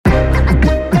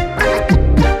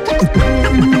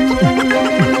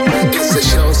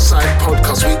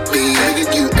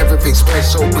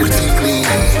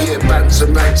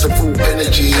vibes are full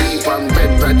energy. Run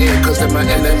red right here cause they're my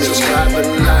enemies. Subscribe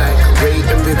and like, rate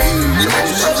and review. Your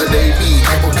whole times an AB,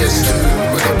 couple gets two.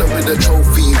 We got them with a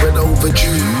trophy, we're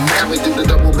overdue. Can we do the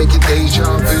double, make it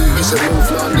deja vu? It's a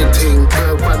North London thing,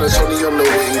 Bird Brothers only on the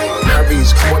wing.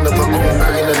 Harry's one of our own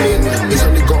island. He's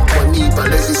only got one knee, but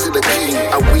Leslie's still the king.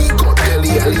 And we got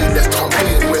Deli Ali, that's top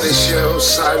in. Where the shell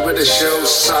side, where the shell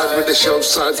side, where the shell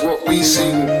side's what we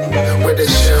sing. Where the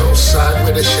shell side,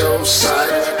 where the shell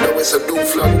side. No, it's a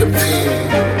North London thing.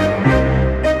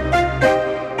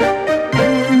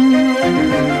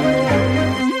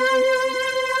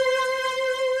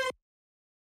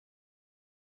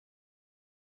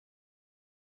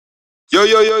 Yo,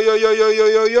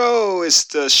 it's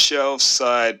the Shelf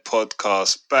Side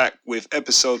Podcast back with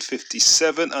episode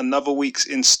 57, another week's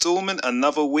installment,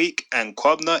 another week, and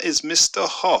Kwab'na is Mr.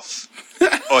 Hoff.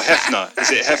 Or Hefner. Is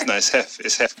it Hefner? It's Hef.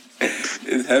 It's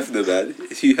Hefner, man.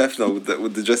 It's Hugh Hefner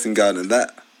with the dressing gown and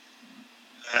that.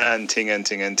 And ting. I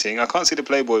can't see the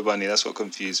Playboy bunny, that's what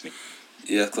confused me.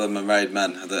 Yeah, because I'm a married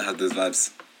man. I don't have those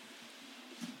vibes.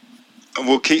 And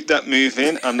we'll keep that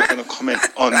moving. I'm not going to comment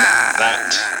on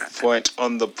that point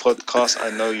on the podcast. I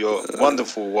know your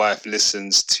wonderful wife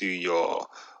listens to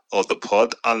the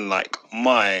pod, unlike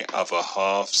my other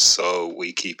half, so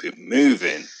we keep it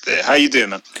moving. There, how you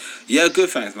doing, man? Yeah, good,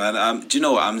 thanks, man. Do you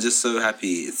know what? I'm just so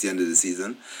happy it's the end of the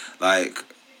season. Like,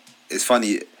 it's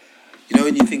funny, you know,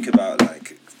 when you think about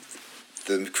like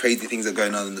the crazy things that are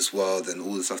going on in this world and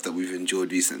all the stuff that we've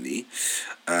enjoyed recently.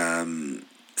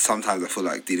 Sometimes I feel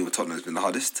like dealing with Tottenham has been the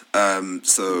hardest.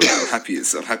 So I'm happy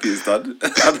it's done.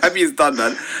 I'm happy it's done,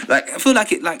 man. Like, I feel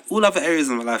like all other areas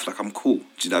of my life, like, I'm cool. Do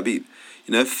you know what I mean?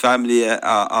 You know, family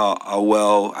are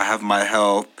well. I have my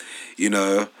health. You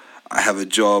know, I have a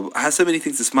job. I have so many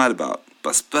things to smile about.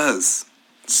 But Spurs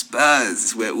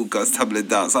is where it all goes tumbling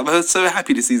down. So I'm so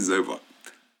happy the season's over.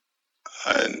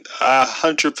 And I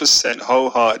 100%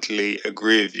 wholeheartedly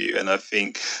agree with you. And I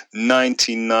think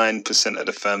 99% of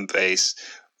the fan base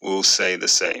will say the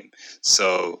same.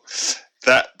 So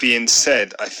that being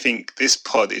said, I think this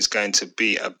pod is going to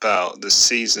be about the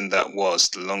season that was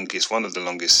the longest, one of the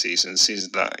longest seasons, season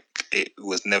that it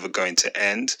was never going to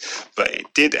end, but it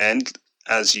did end,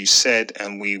 as you said,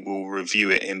 and we will review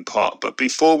it in part. But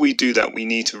before we do that, we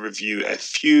need to review a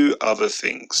few other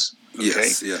things. Okay?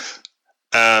 Yes, yeah.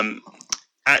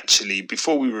 Actually,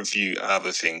 before we review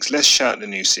other things, let's shout the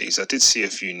new cities. I did see a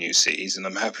few new cities, and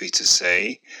I'm happy to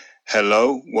say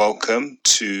hello, welcome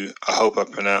to, I hope I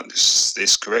pronounced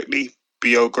this correctly,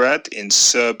 Beograd in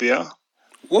Serbia.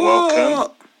 What?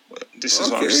 Welcome. This is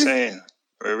what I'm saying.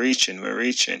 We're reaching.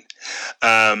 Dhaka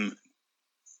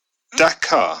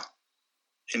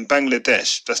in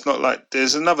Bangladesh. That's not like,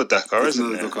 there's another Dhaka,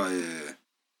 isn't there? Dhaka,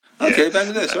 yeah. Okay,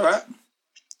 Bangladesh, all right.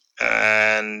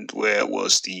 And where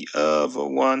was the other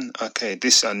one? Okay,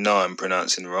 this I know I'm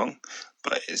pronouncing wrong,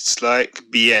 but it's like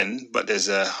bien, but there's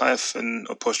a hyphen,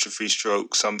 apostrophe,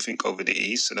 stroke, something over the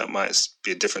E, so that might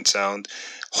be a different sound.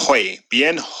 Hoi,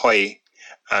 bien hoi.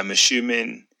 I'm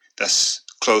assuming that's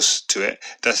close to it.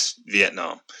 That's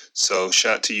Vietnam. So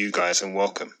shout out to you guys and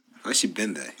welcome. I've actually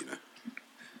been there, you know.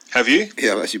 Have you?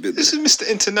 Yeah, I've actually been there. This is Mr.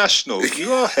 International.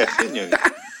 You are Hef, aren't you?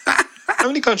 How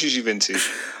many countries you been to?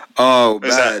 Oh,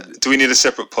 man. Do we need a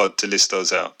separate pod to list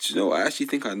those out? Do you know what? I actually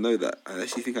think I know that. I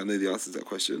actually think I know the answer to that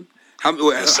question. How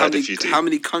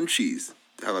many countries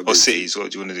have I been to? Or cities?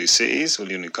 What do you want to do? Cities or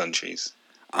do you want to do countries?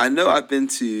 I know I've been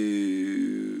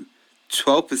to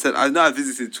 12%. I know I've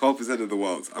visited 12% of the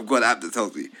world. I've got an app that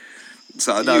tells me.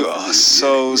 So I know you are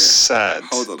so sad.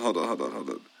 Hold on.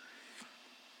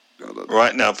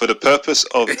 Right now, for the purpose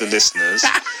of the listeners,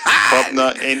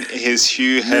 Kwab'na in his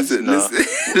Hugh Hefner.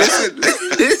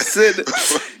 Listen.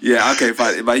 Yeah, okay,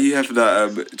 fine. My Hugh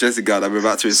Hefner dressing gown, I'm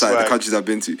about to recite the countries I've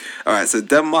been to. All right, so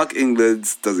Denmark,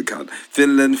 England, doesn't count.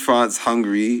 Finland, France,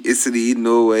 Hungary, Italy,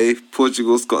 Norway,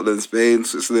 Portugal, Scotland, Spain,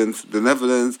 Switzerland, the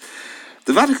Netherlands.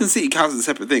 The Vatican City counts as a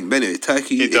separate thing. But anyway,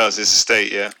 Turkey. It does, it's a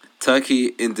state, yeah.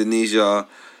 Turkey, Indonesia,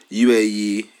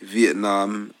 UAE,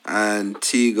 Vietnam,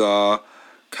 Antigua,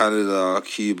 Canada,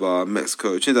 Cuba,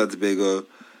 Mexico, Trinidad and Tobago,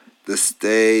 the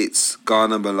States,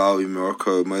 Ghana, Malawi,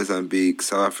 Morocco, Mozambique,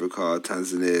 South Africa,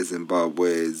 Tanzania,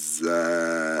 Zimbabwe,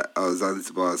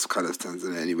 Zanzibar is kind of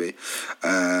Tanzania anyway,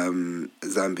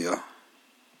 Zambia.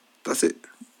 That's it.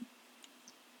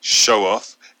 Show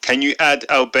off. Can you add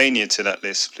Albania to that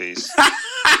list, please?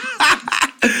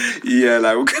 Yeah,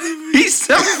 like we're gonna reach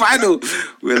the final.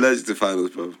 We're allergic to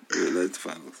finals, bro. We're allergic to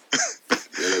finals.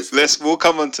 We'll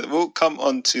come on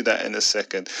to that in a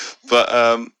second. But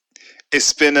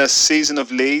It's been a season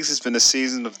of leagues. It's been a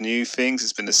season of new things.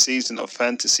 It's been a season of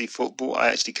fantasy football. I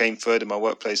actually came third in my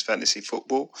workplace fantasy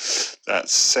football.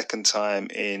 That's second time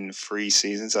in 3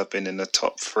 seasons I've been in the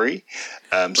top 3.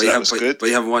 So that was good. But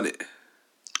you haven't won it.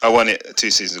 I won it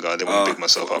 2 seasons ago. I didn't want to pick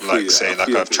myself up. Like saying, like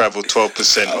I've travelled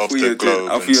 12% of the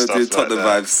globe. I feel you're doing Tottenham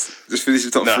vibes. Just finish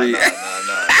your top 3. No.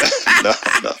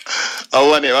 I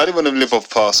won it. I didn't want to live off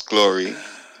past glory.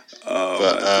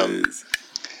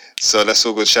 So that's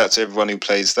all good. Shout out to everyone who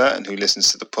plays that and who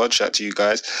listens to the pod. Shout out to you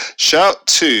guys. Shout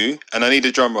to, and I need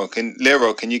a drum roll.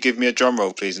 Lero, can you give me a drum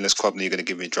roll, please? Unless Kwab'na, you're going to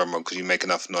give me a drum roll because you make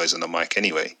enough noise on the mic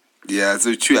anyway. Yeah, it's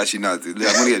true actually now. I'm going to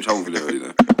get in trouble for Lero, you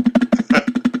know.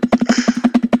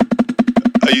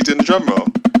 Are you doing the drum roll?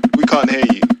 We can't hear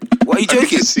you. What, are you joking? I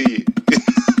can see you.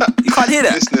 You can't hear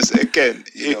that? Listeners, again,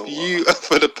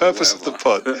 for the purpose of the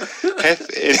pod, Hef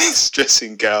in his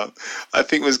dressing gown, I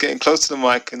think was getting close to the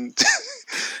mic and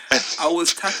I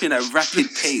was tapping at rapid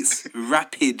pace.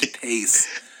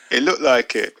 It looked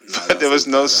like it, but there was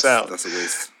no sound. That's a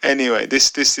waste. Anyway,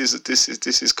 this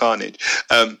is carnage.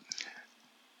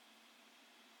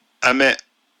 Ahmet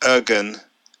Ergun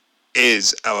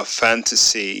is our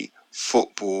fantasy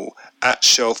football at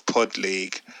Shelf Pod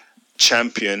League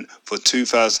champion for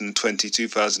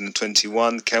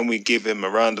 2020-2021. Can we give him a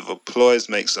round of applause?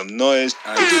 Make some noise.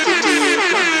 Don't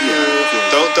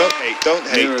hate.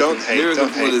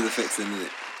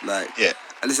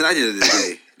 Listen, at the end of the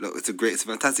day, look, it's a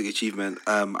fantastic achievement.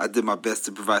 I did my best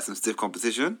to provide some stiff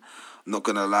competition. I'm not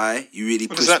gonna lie, you really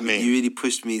pushed me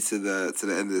to the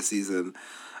end of the season.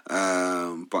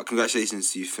 But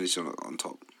congratulations, you finished on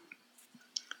top.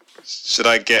 Should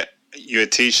I get you a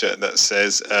T-shirt that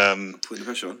says put the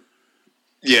pressure on?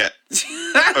 Yeah.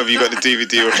 Have you got the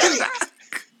DVD already?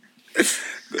 Got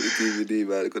the DVD,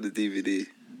 man. Got the DVD.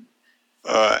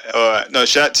 All right. No,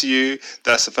 shout out to you.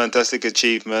 That's a fantastic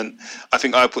achievement. I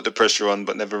think I put the pressure on,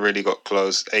 but never really got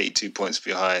close. 82 points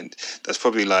behind. That's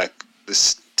probably like the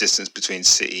distance between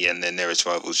City and their nearest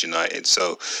rivals, United.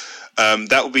 So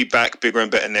that will be back bigger and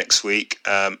better next week.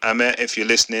 Ahmet, if you're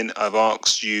listening, I've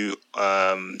asked you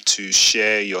to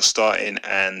share your starting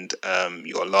and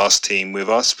your last team with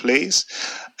us, please.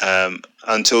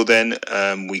 Until then,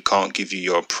 we can't give you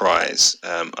your prize.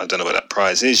 I don't know what that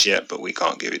prize is yet, but we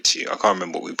can't give it to you. I can't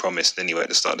remember what we promised anyway at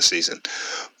the start of the season.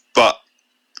 But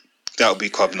that would be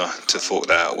Kwab'na to fork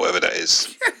that out, whatever that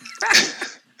is.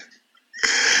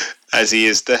 As he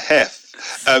is the Hef.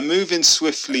 Moving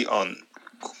swiftly on.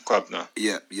 Kwab'na.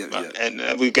 Yeah. And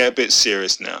we get a bit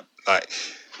serious now. Like,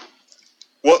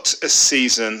 what a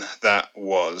season that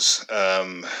was.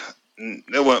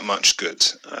 There weren't much good.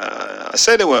 I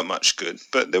say there weren't much good,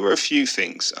 but there were a few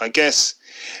things. I guess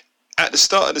at the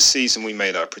start of the season, we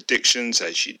made our predictions,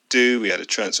 as you do. We had a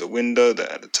transfer window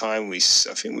that at the time, I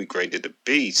think we graded a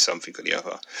B, something or the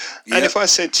other. Yep. And if I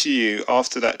said to you,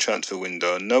 after that transfer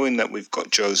window, knowing that we've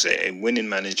got Jose, a winning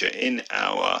manager in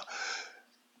our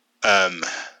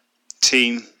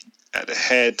team at the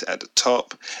head, at the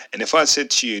top, and if I said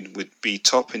to you we'd be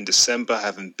top in December,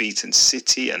 having beaten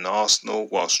City and Arsenal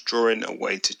whilst drawing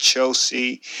away to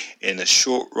Chelsea in a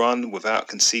short run without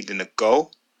conceding a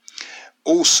goal.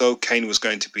 Also, Kane was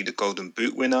going to be the Golden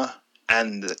Boot winner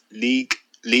and lead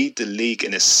the league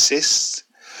in assists.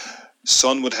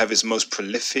 Son would have his most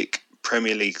prolific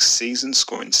Premier League season,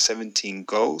 scoring 17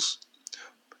 goals.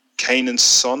 Kane and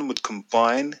Son would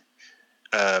combine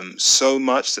so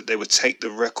much that they would take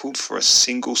the record for a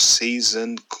single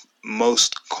season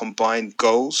most combined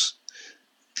goals,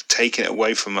 taking it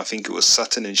away from, I think it was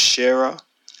Sutton and Shearer.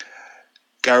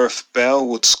 Gareth Bale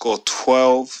would score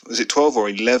 12 or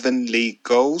 11 league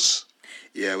goals.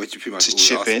 Yeah, which pretty much to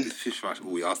chip in. Pretty much all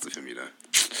we asked of him, you know.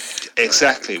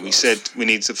 Exactly. We said we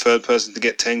need the third person to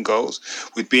get 10 goals.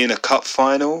 We'd be in a cup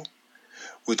final.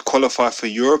 We'd qualify for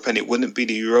Europe, and it wouldn't be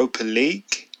the Europa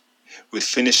League. We'd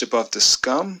finish above the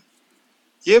scum.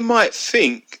 You might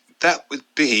think that would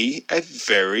be a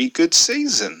very good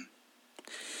season.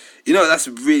 You know, that's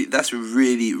a really,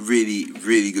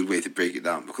 really good way to break it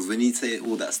down, because when you say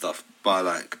all that stuff, by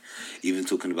like even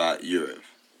talking about Europe,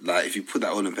 like if you put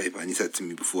that all on paper and you said to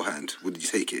me beforehand, would you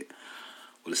take it?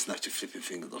 Well, just snatch your flipping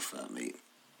fingers off that, mate.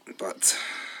 But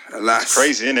alas, it's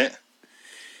crazy, isn't it?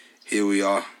 Here we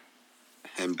are.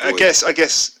 I guess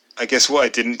what I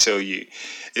didn't tell you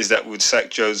is that we'd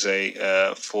sack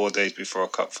Jose 4 days before a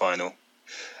cup final.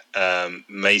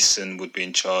 Mason would be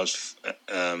in charge.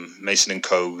 Mason and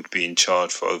Co would be in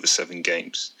charge for over 7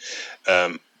 games.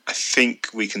 I think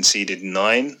we conceded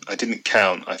 9. I didn't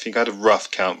count. I think I had a rough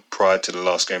count prior to the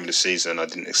last game of the season. I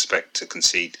didn't expect to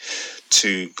concede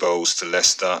 2 goals to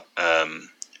Leicester.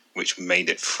 which made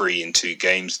it 3 in 2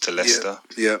 games to Leicester.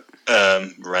 Yeah.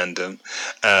 Random.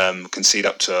 Concede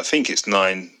up to, I think it's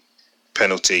 9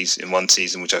 penalties in one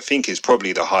season, which I think is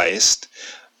probably the highest.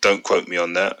 Don't quote me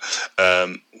on that.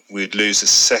 We'd lose the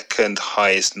second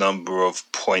highest number of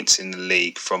points in the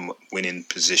league from winning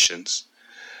positions.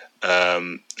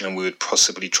 And we would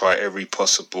possibly try every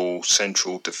possible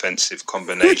central defensive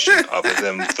combination other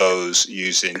than those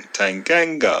using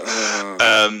Tanganga.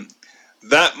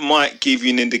 That might give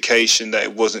you an indication that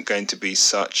it wasn't going to be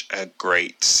such a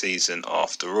great season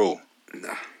after all.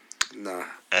 Nah.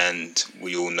 And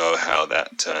we all know how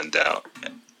that turned out.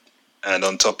 And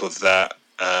on top of that,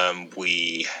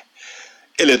 we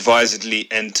ill-advisedly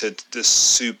entered the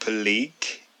Super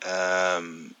League.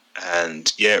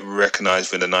 And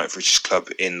recognised we're the 9th richest club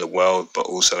in the world, but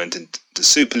also entered the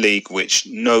Super League, which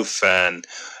no fan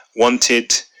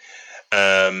wanted.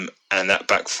 And that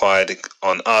backfired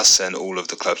on us and all of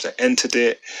the clubs that entered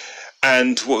it.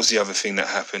 And what was the other thing that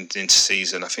happened in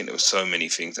season? I think there were so many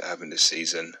things that happened this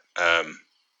season.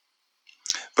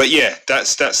 But yeah,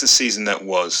 that's the season that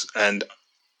was. And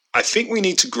I think we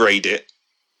need to grade it.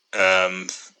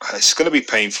 It's going to be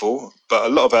painful, but a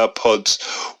lot of our pods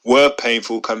were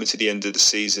painful coming to the end of the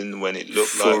season when it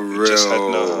looked like we just had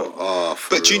no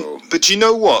hope. But you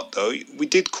know what, though? We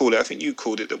did call it, I think you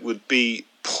called it, that would be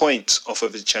points off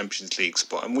of the Champions League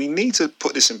spot. And we need to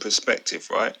put this in perspective,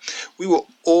 right? We were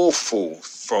awful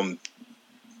from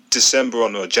December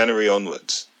on or January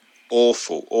onwards.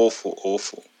 Awful.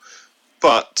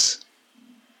 But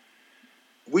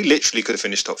we literally could have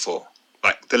finished top 4.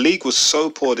 Like, the league was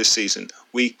so poor this season,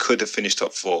 we could have finished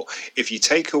top 4. If you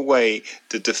take away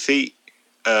the defeat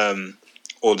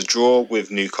or the draw with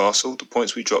Newcastle, the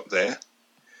points we dropped there,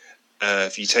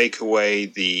 if you take away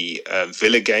the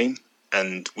Villa game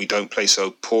and we don't play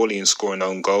so poorly and score an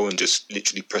own goal and just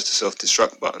literally press the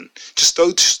self-destruct button, just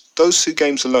those 2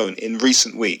 games alone in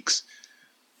recent weeks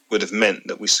would have meant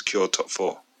that we secured top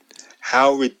 4.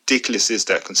 How ridiculous is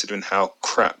that, considering how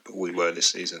crap we were this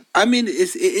season? I mean,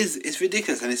 it's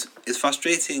ridiculous, and it's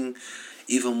frustrating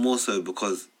even more so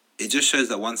because it just shows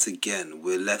that once again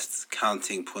we're left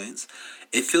counting points.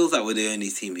 It feels like we're the only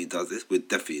team who does this. We're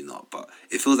definitely not, but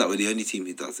it feels like we're the only team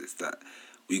who does this. That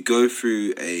we go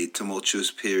through a tumultuous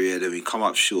period and we come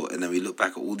up short, and then we look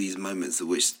back at all these moments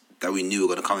that we knew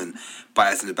were going to come and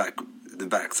bite us in the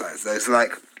backside. So it's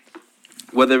like,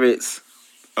 whether it's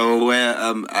we're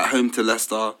at home to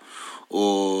Leicester,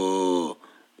 or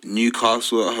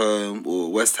Newcastle at home,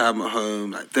 or West Ham at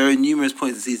home, like, there are numerous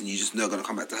points of the season you just know are going to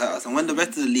come back to hurt us. And when the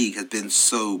rest of the league has been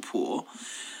so poor,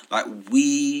 like,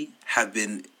 we have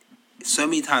been, so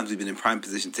many times we've been in prime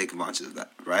position to take advantage of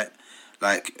that, right?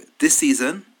 Like, this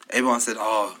season, everyone said,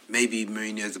 maybe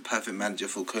Mourinho is the perfect manager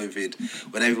for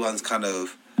COVID, when everyone's kind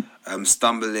of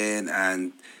stumbling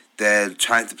and they're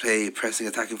trying to play pressing,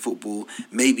 attacking football.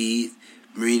 Maybe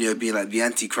Mourinho being like the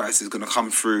Antichrist is going to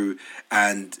come through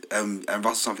and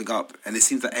rustle something up. And it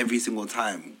seems that every single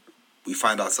time we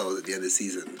find ourselves at the end of the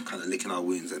season kind of licking our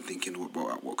wounds and thinking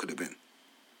what could have been.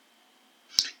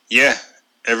 Yeah,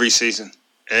 every season.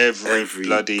 Every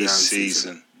bloody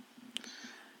season.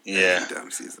 Yeah. Every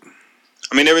damn season.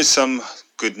 I mean, there is some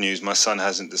good news. My son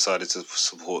hasn't decided to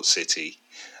support City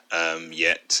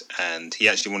yet. And he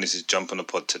actually wanted to jump on a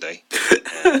pod today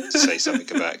to say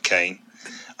something about Kane.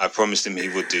 I promised him he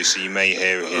would do, so you may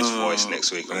hear his voice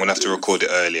next week. I'm going to have to record it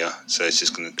earlier, so it's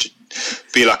just going to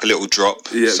be like a little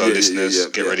drop. Listeners,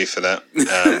 get ready for that.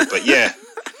 But yeah,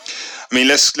 I mean,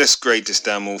 let's grade this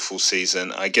damn awful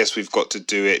season. I guess we've got to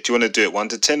do it. Do you want to do it 1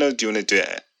 to 10, or do you want to do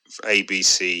it A, B,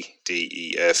 C, D,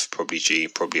 E, F, probably G,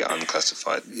 probably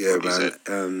unclassified? Yeah,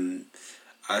 man.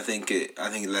 I think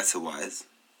letter wise.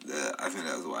 I think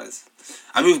that was wise.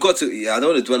 I mean, we've got to. Yeah, I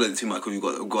don't want to dwell on it too much because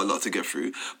we've got a lot to get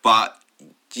through, but.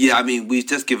 Yeah, I mean, we've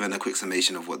just given a quick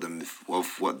summation of what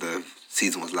the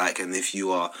season was like, and if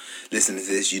you are listening to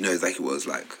this, you know exactly what it was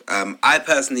like. I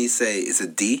personally say it's a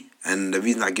D, and the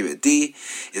reason I give it a D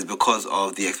is because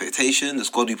of the expectation, the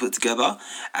squad we put together,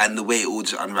 and the way it all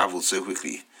just unravelled so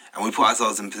quickly. And we put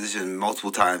ourselves in position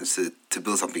multiple times to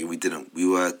build something, and we didn't. We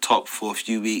were top for a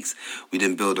few weeks. We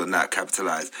didn't build on that,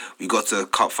 capitalise. We got to a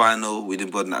cup final. We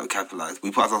didn't build on that, we capitalised.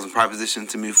 We put ourselves in prime position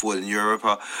to move forward in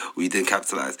Europa. We didn't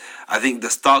capitalise. I think the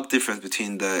stark difference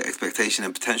between the expectation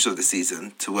and potential of the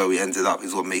season to where we ended up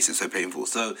is what makes it so painful.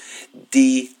 So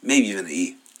D, maybe even an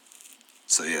E.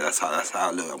 So yeah, that's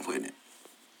how low I'm putting it.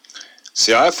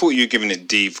 See, I thought you were giving it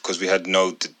D because we had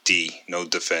no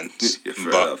defence.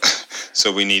 But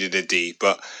so we needed a D.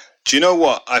 But do you know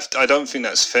what? I don't think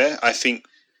that's fair. I think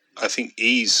I think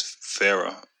E's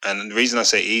fairer. And the reason I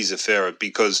say E's are fairer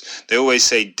because they always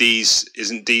say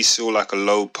isn't D still like a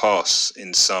low pass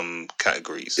in some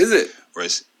categories? Is it?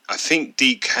 Whereas I think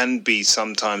D can be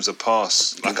sometimes a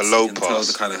pass, like a low you can tell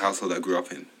pass. the kind of household I grew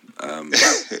up in.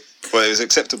 Well, it was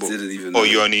acceptable. Didn't even or know.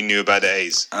 you only knew about the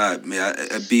A's. A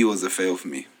B was a fail for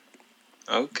me.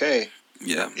 Okay.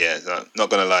 Yeah. Yeah, not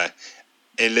gonna lie.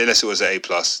 Unless it was an A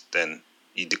plus, then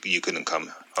you couldn't come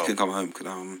home. Couldn't come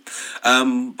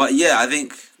home. But yeah, I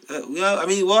think.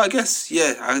 I guess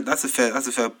that's a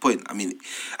fair point. I mean,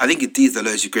 I think D is the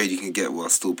lowest grade you can get while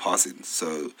still passing.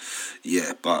 So,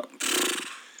 yeah, but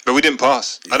we didn't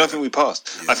pass. Yeah. I don't think we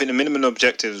passed. Yeah. I think the minimum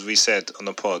objectives we said on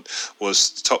the pod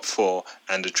was top 4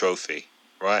 and a trophy,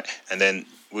 right? And then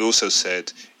we also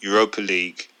said Europa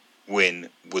League win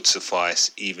would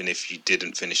suffice even if you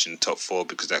didn't finish in the top 4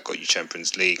 because that got you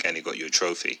Champions League and it got you a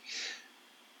trophy.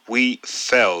 We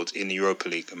failed in the Europa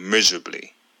League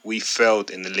miserably. We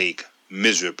failed in the league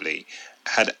miserably,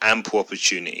 had ample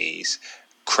opportunities,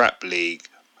 crap league.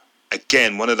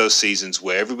 Again, one of those seasons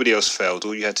where everybody else failed.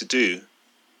 All you had to do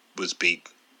was keep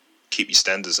your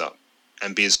standards up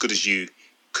and be as good as you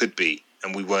could be.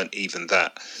 And we weren't even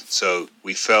that. So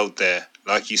we failed there.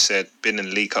 Like you said, been in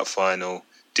the League Cup final,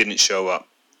 didn't show up.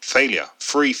 Failure.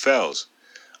 3 fails.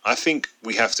 I think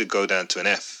we have to go down to an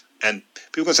F. And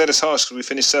people can say that's harsh because we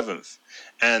finished 7th.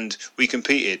 And we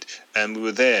competed, and we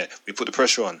were there. We put the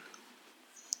pressure on.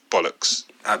 Bollocks.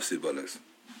 absolute bollocks.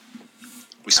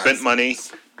 We spent money.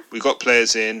 We got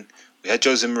players in. We had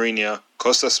Jose Mourinho.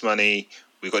 Cost us money.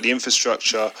 We got the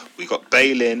infrastructure. We got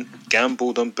Bale in.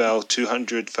 Gambled on Bell.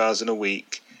 200,000 a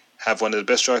week. Have one of the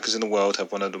best strikers in the world.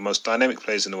 Have one of the most dynamic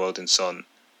players in the world in Son.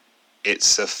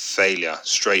 It's a failure.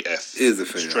 Straight F. It is a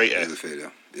failure. Straight F.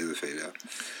 It is a failure.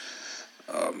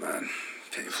 Oh man.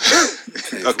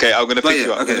 Painful. Okay, I'm gonna pick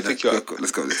you up. Okay, I'm gonna pick you up.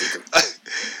 Let's go.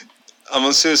 I'm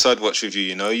on suicide watch with you.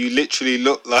 You know, you literally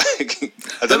look like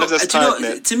I don't know if that's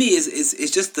tiredness. To me,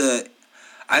 it's just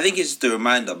I think it's just a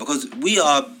reminder because we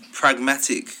are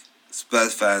pragmatic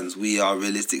Spurs fans. We are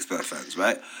realistic Spurs fans,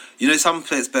 right? You know, some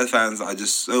Spurs fans are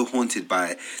just so haunted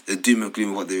by the doom and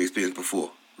gloom of what they've experienced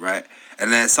before, right?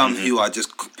 And there's some who are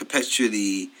just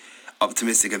perpetually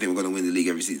optimistic and think we're going to win the league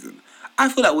every season. I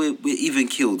feel like we're even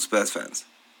killed Spurs fans,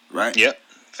 right? Yeah.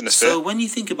 So when you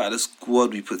think about the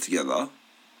squad we put together,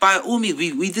 by all means,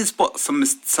 we did spot some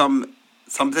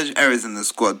potential errors in the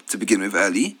squad to begin with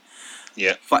early.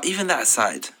 Yeah. But even that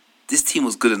aside, this team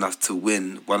was good enough to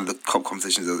win one of the cup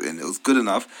competitions it was in. It was good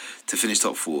enough to finish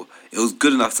top 4. It was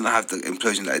good enough to not have the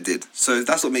implosion that it did. So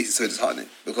that's what makes it so disheartening.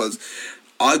 Because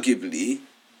arguably,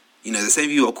 you know, the same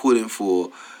people are calling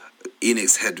for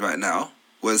Enix's head right now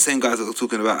were the same guys that were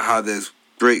talking about how there's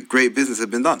great business had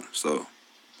been done. So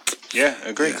yeah,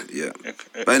 agreed. Yeah.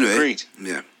 But anyway, agreed.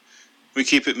 Yeah. We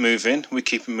keep it moving.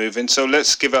 So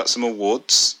let's give out some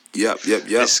awards. Yep.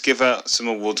 Let's give out some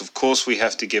awards. Of course, we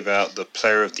have to give out the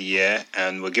Player of the Year,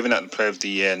 and we're giving out the Player of the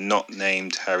Year not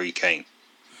named Harry Kane.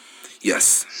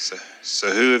 Yes.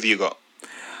 So who have you got?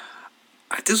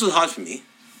 This was hard for me.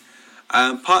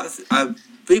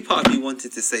 Big part of me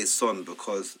wanted to say Son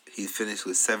because he finished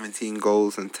with 17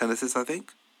 goals and 10 assists, I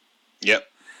think. Yep.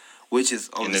 Which is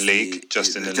obviously in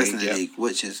the league,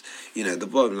 which is, you know, the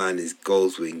bottom line is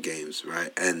goals win games,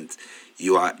 right? And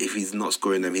if he's not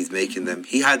scoring them, he's making them.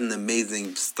 He had an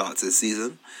amazing start to the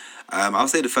season. I'll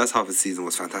say the first half of the season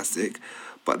was fantastic,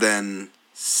 but then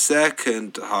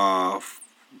second half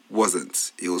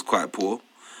wasn't. It was quite poor.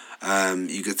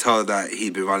 You could tell that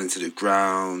he'd been running to the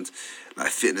ground, like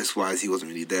fitness wise, he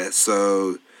wasn't really there.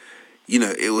 So, you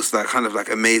know, it was like kind of like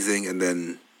amazing and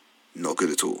then not good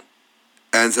at all.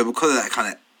 And so because of that,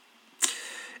 kind of,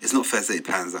 it's not fair to say it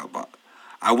pans out, but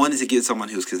I wanted to give someone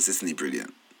who was consistently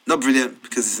brilliant. Not brilliant,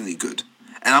 consistently good.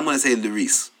 And I'm going to say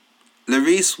Lloris.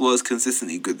 Lloris was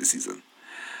consistently good this season.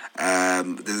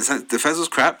 The defense was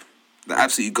crap. They're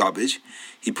absolutely garbage.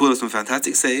 He pulled up some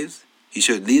fantastic saves. He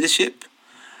showed leadership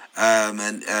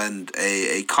and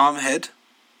a calm head.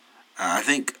 I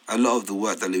think a lot of the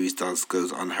work that Lloris does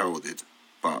goes unheralded,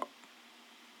 but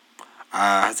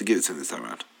I have to give it to him this time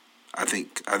around. I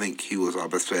think he was our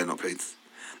best player, not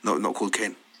called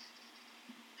Kane.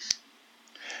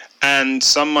 And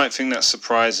some might think that's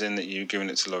surprising that you've given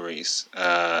it to Lloris.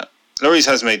 Lloris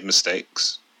has made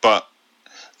mistakes, but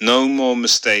no more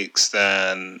mistakes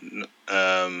than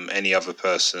any other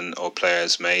person or player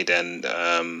has made. And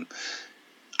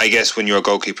I guess when you're a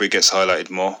goalkeeper, it gets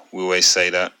highlighted more. We always say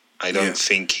that. I don't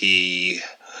think he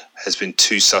has been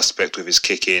too suspect with his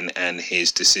kicking and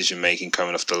his decision-making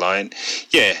coming off the line.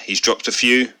 Yeah, he's dropped a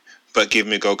few, but give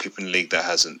me a goalkeeper in the league that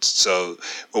hasn't. So,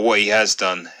 but what he has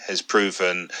done has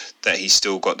proven that he's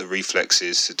still got the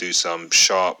reflexes to do some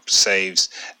sharp saves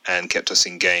and kept us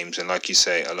in games. And like you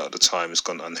say, a lot of the time it's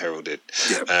gone unheralded.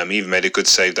 Yeah. He even made a good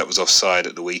save that was offside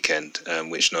at the weekend,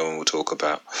 which no one will talk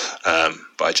about.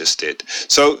 But I just did.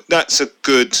 So that's a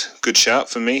good shout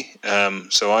for me.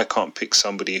 So I can't pick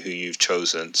somebody who you've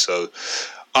chosen. So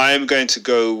I'm going to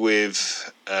go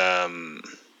with...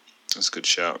 that's a good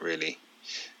shout, really.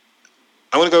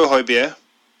 I'm going to go with Højbjerg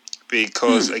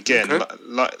because, again,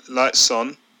 like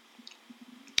Son,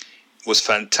 was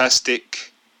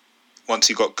fantastic once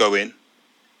he got going.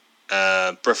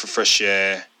 Breath of fresh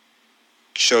air,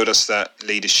 showed us that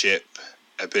leadership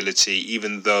ability,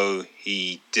 even though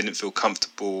he didn't feel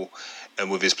comfortable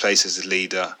with his place as a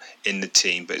leader in the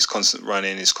team. But his constant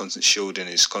running, his constant shielding,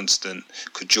 his constant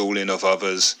cajoling of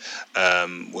others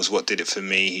was what did it for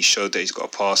me. He showed that he's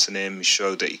got a pass in him. He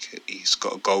showed that he's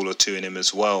got a goal or two in him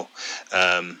as well.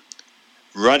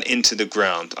 Run into the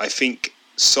ground. I think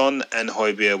Son and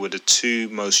Højbjerg were the two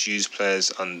most used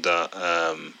players under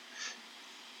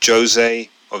Jose.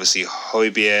 Obviously,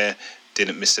 Højbjerg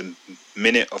didn't miss a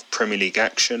minute of Premier League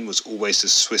action, was always the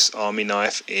Swiss Army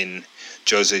knife in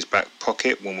Jose's back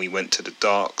pocket when we went to the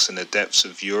darks and the depths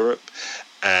of Europe.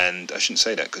 And I shouldn't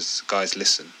say that because guys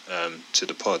listen to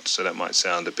the pod, so that might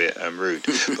sound a bit rude.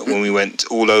 But when we went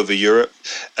all over Europe,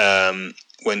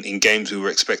 when in games we were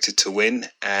expected to win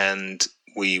and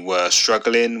we were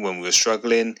struggling,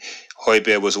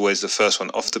 Højbjerg was always the first one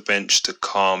off the bench to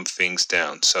calm things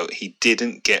down. So he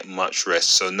didn't get much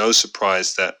rest. So no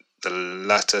surprise that the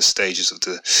latter stages of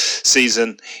the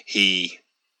season, he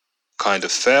kind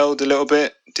of failed a little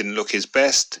bit, didn't look his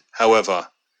best. However,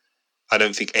 I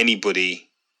don't think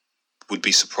anybody would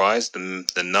be surprised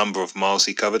the number of miles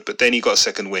he covered. But then he got a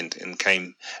second wind and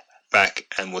came back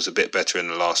and was a bit better in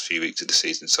the last few weeks of the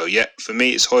season. So yeah, for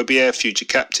me it's Højbjerg, future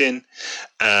captain,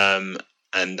 and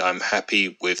I'm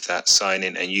happy with that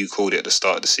signing. And you called it at the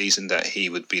start of the season that he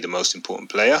would be the most important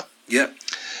player. Yep.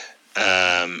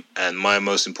 And my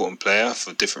most important player,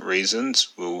 for different reasons,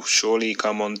 will surely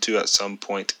come on to at some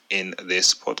point in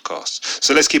this podcast.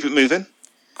 So let's keep it moving.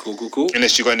 Cool.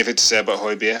 Unless you've got anything to say about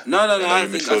Højbjerg. No. I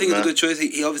think it's a good choice.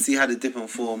 He obviously had a dip in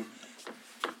form.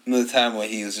 Another time where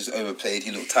he was just overplayed.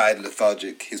 He looked tired,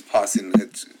 lethargic. His pass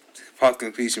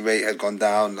completion rate had gone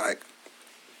down. Like,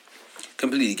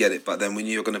 completely get it. But then when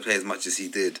you're going to play as much as he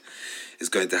did, it's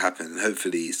going to happen. And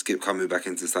hopefully Skip coming back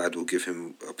into the side will give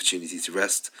him opportunity to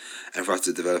rest and for us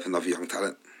to develop another young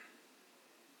talent.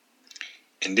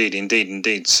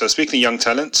 Indeed. So speaking of young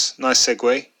talents, nice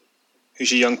segue.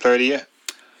 Who's your young player of the year?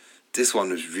 This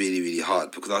one was really, really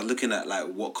hard because I was looking at like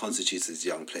what constitutes as a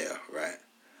young player, right?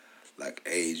 Like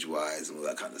age-wise and all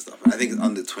that kind of stuff. And I think it's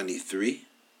under 23.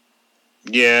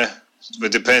 Yeah,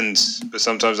 it depends. But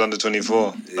sometimes under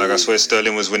 24. Like I swear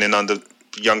Sterling was winning under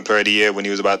young player of the year when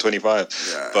he was about 25.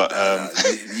 Yeah, but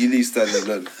you leave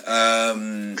Sterling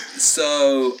alone.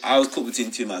 So I was caught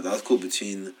between two men. I was caught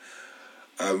between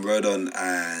Rodon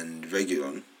and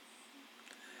Reguilon.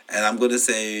 And I'm going to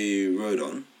say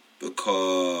Rodon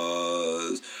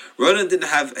because Rodon didn't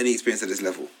have any experience at this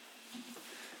level.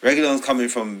 Reguilon's coming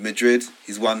from Madrid.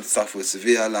 He's won stuff with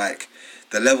Sevilla. Like,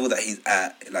 the level that he's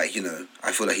at, like, you know,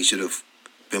 I feel like he should have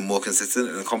been more consistent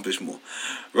and accomplished more.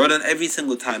 Rodon, every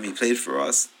single time he played for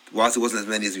us, whilst it wasn't as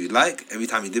many as we'd like, every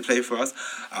time he did play for us,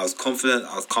 I was confident,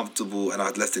 I was comfortable, and I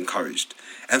was less encouraged.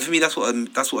 And for me, that's what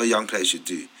a young player should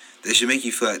do. They should make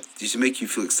you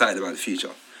feel excited about the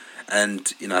future.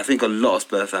 And, you know, I think a lot of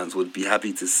Spurs fans would be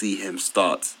happy to see him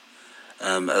start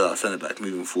as our centre-back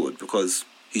moving forward because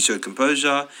he showed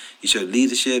composure, he showed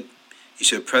leadership, he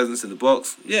showed presence in the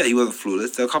box. Yeah, he wasn't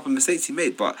flawless. There are a couple of mistakes he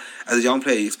made, but as a young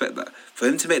player, you expect that. For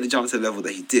him to make the jump to the level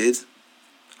that he did,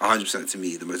 100% to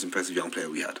me, the most impressive young player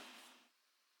we had.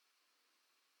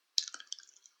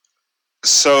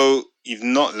 So, you've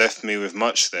not left me with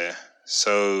much there.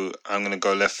 So, I'm going to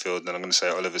go left field and I'm going to say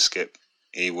Oliver Skip.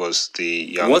 He was the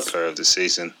young player of the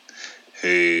season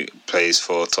who plays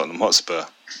for Tottenham Hotspur.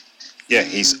 Yeah,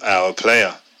 he's our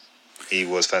player. He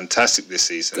was fantastic this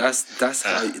season. That's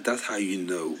how you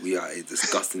know we are a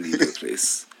disgustingly low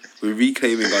place. We're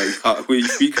reclaiming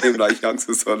our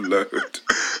youngsters on load.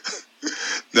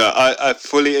 No, I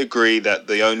fully agree that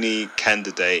the only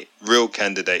real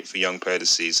candidate for young player of the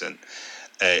season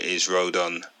is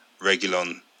Rodon.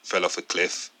 Reguilon fell off a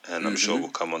cliff, and I'm sure we'll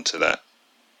come on to that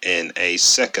in a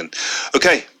second.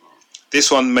 Okay, this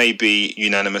one may be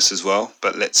unanimous as well,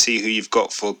 but let's see who you've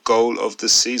got for goal of the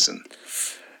season.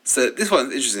 So this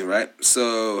one's interesting, right?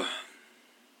 So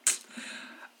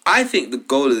I think the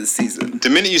goal of the season. The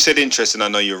minute you said interesting, I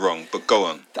know you're wrong, but go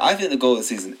on. I think the goal of the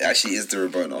season actually is the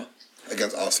Rabona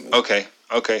against Arsenal. Okay.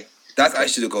 That's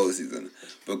actually the goal of the season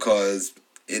because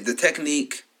the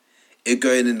technique, it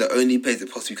going in the only place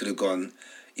it possibly could have gone,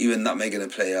 even nutmegging a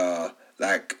player.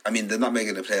 The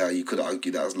nutmegging a player, you could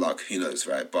argue that was luck. Who knows,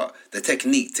 right? But the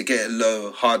technique to get it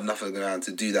low, hard enough on the ground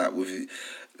to do that with,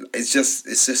 it's just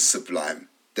sublime.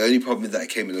 The only problem is that it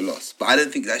came in a loss. But I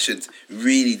don't think that should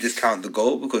really discount the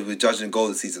goal because we're judging goal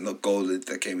of the season, not goal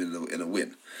that came in a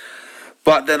win.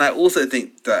 But then I also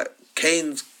think that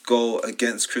Kane's goal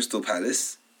against Crystal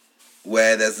Palace,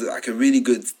 where there's like a really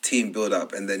good team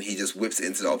build-up and then he just whips it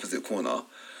into the opposite corner,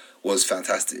 was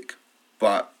fantastic.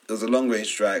 But it was a long-range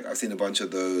strike. I've seen a bunch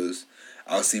of those.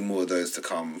 I'll see more of those to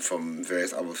come from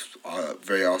various other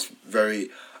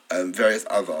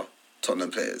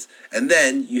Tottenham players. And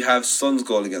then you have Son's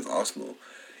goal against Arsenal.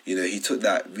 You know, he took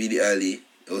that really early.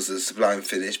 It was a sublime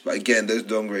finish. But again, those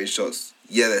long-range shots,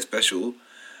 yeah, they're special.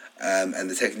 And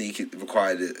the technique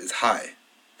required is high.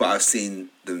 But I've seen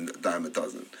them dime a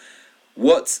dozen.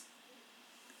 What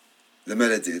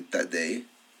Lamela did that day,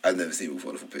 I've never seen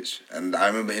before on a full pitch. And I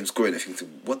remember him scoring and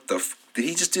thinking, what the did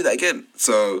he just do that again?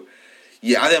 So,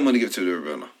 yeah, I think I'm going to give it to the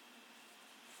Rabona.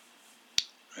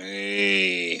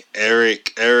 Hey,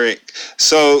 Eric.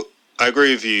 So, I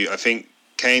agree with you. I think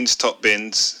Kane's top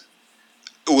bins,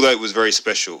 although it was very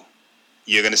special,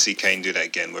 you're going to see Kane do that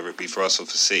again, whether it be for us or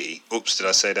for City. Oops, did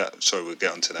I say that? Sorry, we'll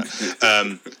get onto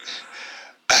that.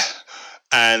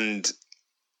 And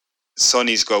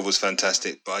Sonny's goal was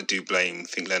fantastic, but I do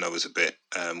think Leno was a bit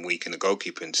weak in the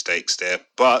goalkeeping stakes there,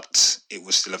 but it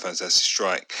was still a fantastic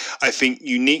strike. I think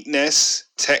uniqueness,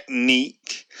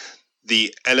 technique,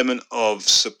 the element of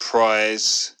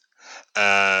surprise,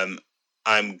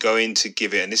 I'm going to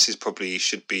give it, and this is probably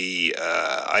should be,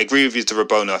 I agree with you to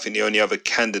Rabona. I think the only other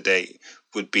candidate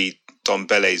would be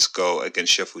Dombele's goal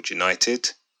against Sheffield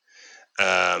United.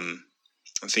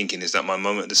 I'm thinking, is that my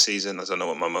moment of the season? I don't know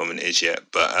what my moment is yet,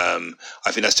 but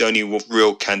I think that's the only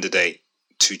real candidate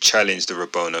to challenge the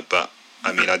Rabona. But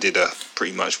I mean,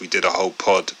 we did a whole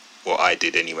pod. Well, I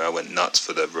did anyway. I went nuts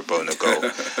for the Rabona goal,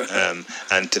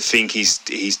 and to think he's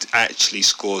actually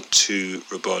scored 2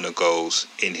 Rabona goals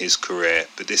in his career,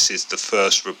 but this is the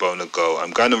first Rabona goal. I'm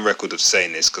going on record of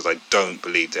saying this because I don't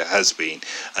believe there has been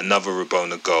another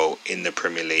Rabona goal in the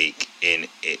Premier League in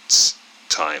its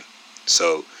time.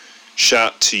 So,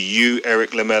 shout to you,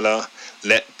 Eric Lamela.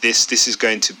 This is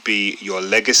going to be your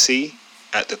legacy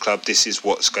at the club. This is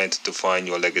what's going to define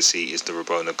your legacy, is the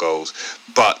Rabona goals.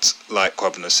 But like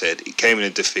Kwab'na said, it came in a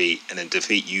defeat, and a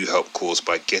defeat you helped cause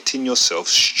by getting yourself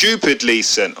stupidly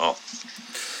sent off.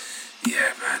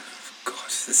 Yeah, man. God,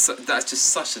 that's just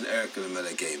such an Eric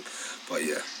Lamela game. But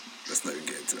yeah, let's not even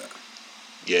get into that.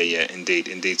 Yeah,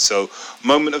 indeed. So,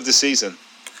 moment of the season.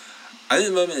 I think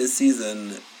the moment of the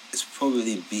season is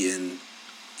probably beating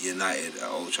United at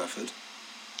Old Trafford.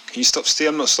 Can you stop?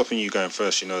 I'm not stopping you going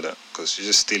first, you know that, because you're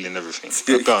just stealing everything.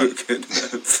 Go on.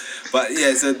 But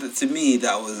yeah, so to me,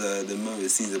 that was the moment of the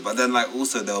season. But then,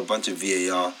 also, there were a bunch of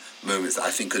VAR moments that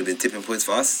I think could have been tipping points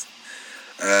for us.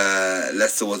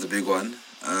 Leicester was a big one.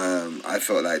 I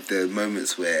felt like the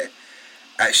moments where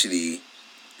actually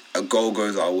a goal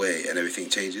goes our way and everything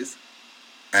changes.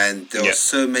 And there were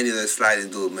so many of those sliding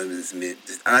door moments. And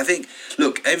I think,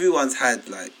 look, everyone's had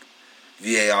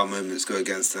VAR moments go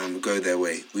against them, go their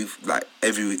way.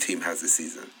 Every team has this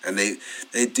season, and they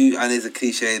do. And it's a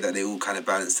cliche that they all kind of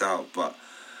balance out. But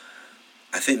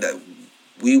I think that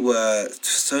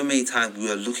so many times we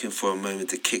were looking for a moment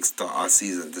to kickstart our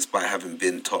season, despite having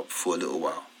been top for a little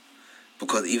while.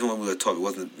 Because even when we were top, it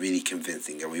wasn't really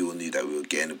convincing, and we all knew that we were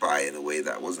getting by in a way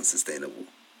that wasn't sustainable.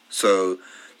 So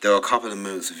there were a couple of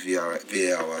moments of VAR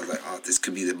where I was like, this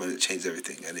could be the moment that changed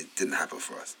everything, and it didn't happen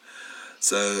for us.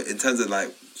 So in terms of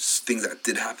things that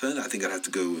did happen, I think I'd have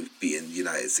to go with beating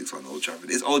United 6-1 Old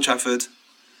Trafford. It's Old Trafford.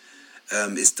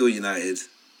 It's still United.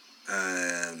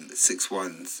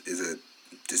 6-1 is a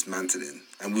dismantling,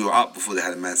 and we were up before they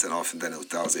had a man sent off, and then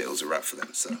that was it. It was a wrap for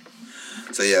them. So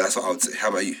yeah, that's what I would say. How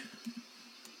about you?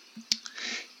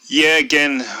 Yeah,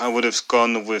 again, I would have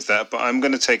gone with that, but I'm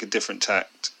going to take a different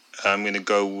tact. I'm going to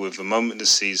go with a moment of the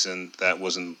season that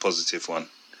wasn't a positive one,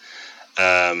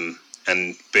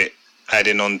 and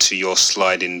adding on to your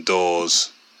sliding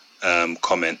doors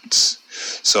comments.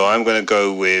 So I'm going to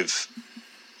go with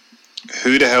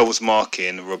who the hell was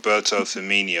marking Roberto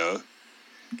Firmino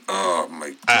at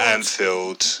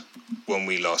Anfield when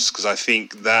we lost, because I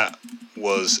think that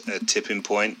was a tipping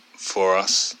point for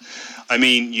us. I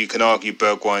mean, you can argue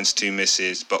Bergwijn's 2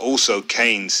 misses, but also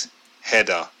Kane's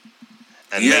header,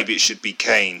 and maybe it should be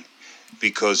Kane.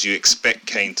 because you expect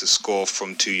Kane to score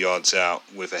from 2 yards out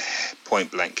with a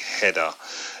point-blank header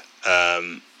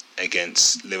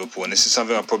against Liverpool. And this is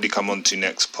something I'll probably come on to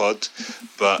next pod,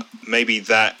 but maybe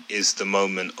that is the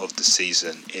moment of the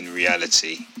season in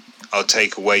reality. I'll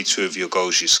take away 2 of your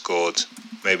goals you scored,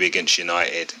 maybe against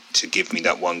United, to give me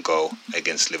that 1 goal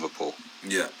against Liverpool.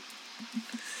 Yeah.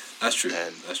 That's true.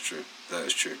 That's true. That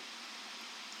is true.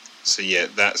 So yeah,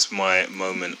 that's my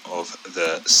moment of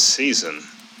the season,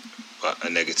 but a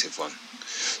negative one.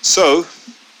 So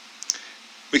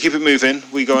we keep it moving.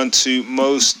 We go on to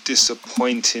most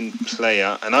disappointing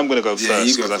player, and I'm going to go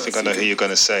first because I think I know who you're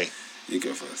going to say. You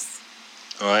go first.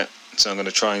 All right. So I'm going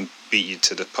to try and beat you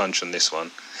to the punch on this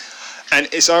one. And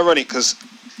it's ironic because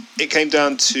it came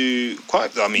down to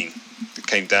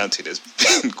there's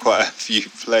been quite a few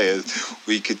players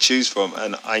we could choose from,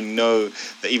 and I know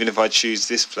that even if I choose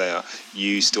this player,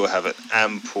 you still have an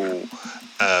ample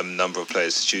number of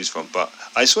players to choose from. But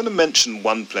I just want to mention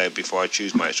one player before I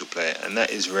choose my actual player, and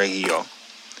that is Regilon,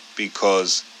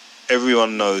 because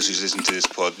everyone knows who's listened to this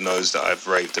pod knows that I've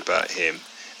raved about him,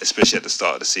 especially at the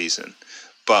start of the season.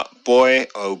 But boy,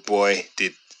 oh boy,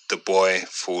 did the boy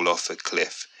fall off a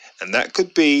cliff. And that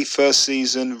could be first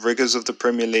season, rigours of the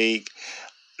Premier League,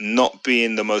 not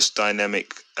being the most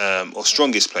dynamic or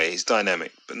strongest player. He's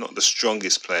dynamic, but not the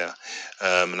strongest player.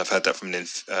 And I've had that from an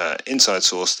inside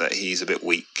source that he's a bit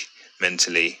weak,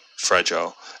 mentally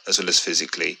fragile, as well as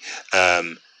physically.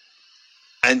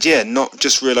 And yeah, not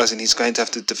just realising he's going to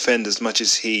have to defend as much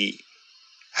as he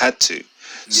had to. Yeah.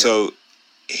 So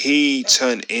he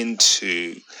turned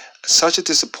into such a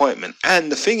disappointment.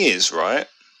 And the thing is, right,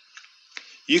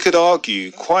 you could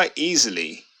argue quite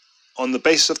easily on the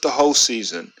basis of the whole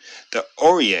season that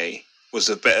Aurier was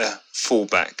a better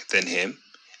fullback than him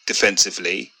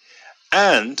defensively,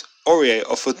 and Aurier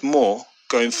offered more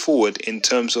going forward in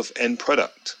terms of end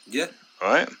product. Yeah.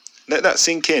 Right? Let that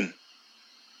sink in.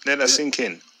 Sink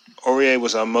in. Aurier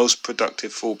was our most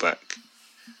productive fullback,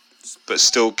 but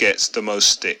still gets the most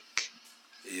stick.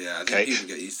 Yeah, I think people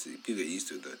get used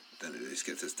to it though. Then they just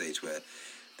get to a stage where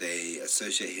they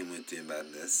associate him with doing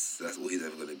madness. That's all he's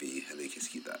ever going to be, and they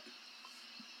just keep that.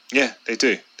 Yeah, they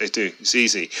do. It's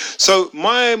easy. So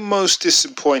my most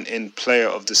disappointing player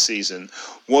of the season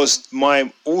was my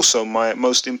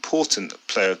most important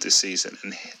player of the season,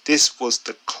 and this was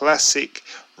the classic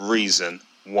reason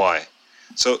why.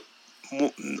 So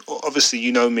obviously,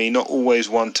 you know me, not always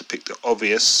one to pick the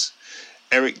obvious.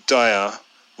 Eric Dyer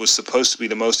was supposed to be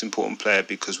the most important player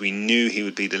because we knew he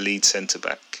would be the lead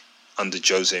centre-back under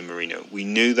Jose Mourinho. We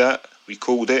knew that, we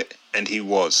called it, and he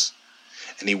was.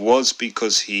 And he was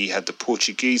because he had the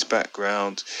Portuguese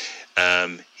background.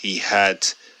 He had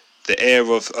the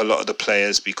air of a lot of the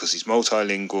players because he's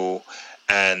multilingual,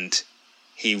 and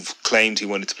he claimed he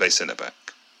wanted to play centre-back.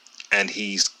 And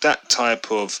he's that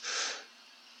type of,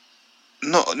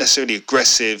 not necessarily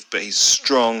aggressive, but he's a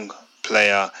strong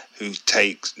player who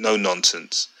takes no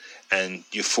nonsense. And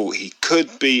you thought he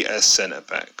could be a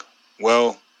centre-back.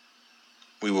 Well,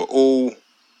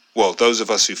 those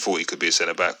of us who thought he could be a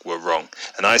centre-back were wrong.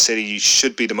 And I said he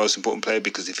should be the most important player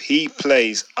because if he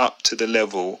plays up to the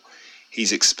level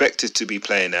he's expected to be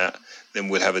playing at, then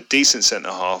we'll have a decent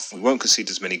centre-half, we won't concede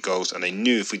as many goals, and I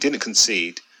knew if we didn't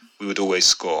concede, we would always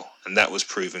score. And that was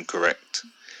proven correct.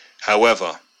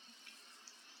 However,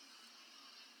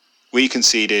 we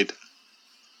conceded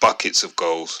buckets of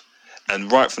goals.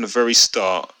 And right from the very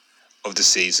start of the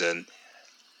season,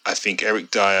 I think Eric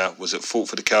Dyer was at fault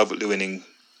for the Calvert-Lewin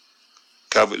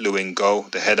goal,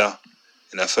 the header,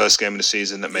 in our first game of the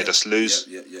season that made us lose.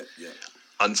 Yeah.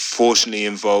 Unfortunately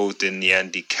involved in the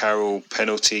Andy Carroll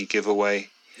penalty giveaway.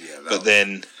 Yeah,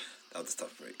 that was a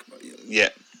tough break. But yeah,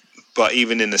 but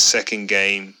even in the second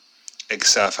game,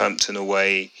 against Southampton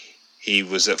away, he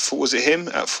was at fault. Was it him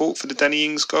at fault for the Danny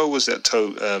Ings goal? Was that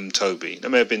Toby? That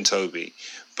may have been Toby.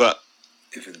 But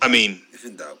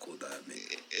even Dow called that,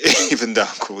 mate. Even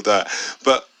Dow called that.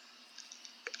 But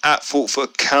at fault for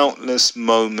countless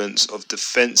moments of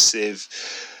defensive,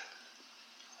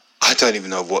 I don't even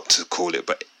know what to call it,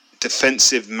 but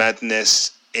defensive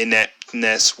madness,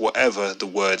 ineptness, whatever the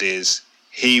word is.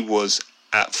 He was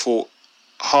at fault,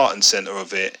 heart and centre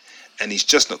of it, and he's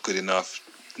just not good enough.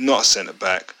 Not a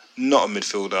centre-back, not a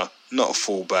midfielder, not a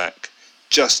full-back,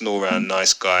 just an all-round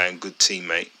nice guy and good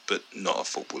teammate, but not a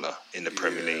footballer in the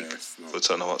Premier League for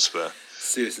Tottenham Hotspur.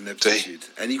 Serious ineptitude.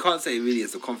 And you can't say it really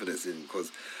is the confidence in,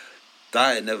 because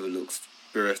Dyer never looks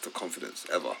bereft of confidence,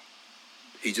 ever.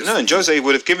 And Jose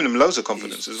would have given him loads of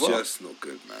confidence as well. He's just not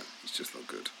good, man. He's just not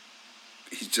good.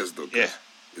 Yeah.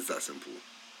 It's that simple.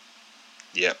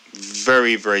 Yeah,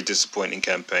 very, very disappointing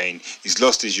campaign. He's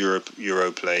lost his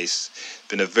Euro place.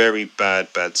 Been a very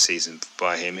bad season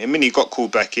by him. I mean, he got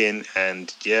called back in,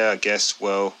 and yeah, I guess,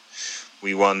 well,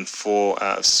 we won 4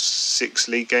 out of 6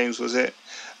 league games, was it?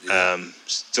 Yeah.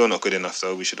 Still not good enough,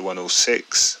 though. We should have won all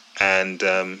 6. And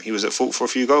he was at fault for a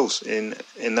few goals in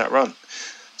that run.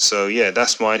 So, yeah,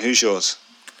 that's mine. Who's yours?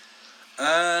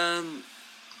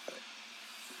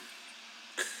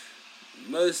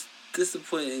 Most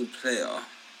disappointing player.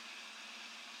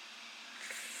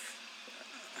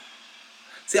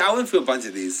 See, I went through a bunch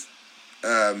of these.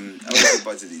 I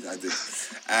did.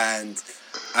 And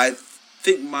I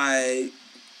think my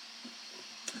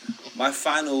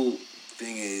final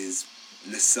thing is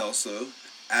Lo Celso.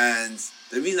 And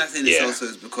the reason I say Lo Celso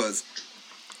is because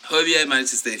Hobie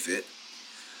managed to stay fit.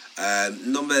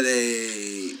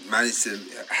 Nobody managed to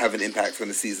have an impact on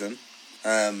the season.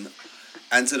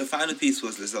 And so the final piece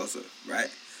was Lo Celso,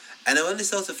 right? And then when Lo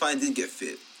Celso finally did get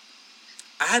fit,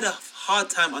 I had a hard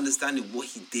time understanding what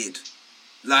he did.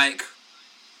 Like,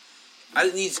 I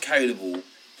don't need you to carry the ball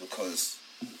because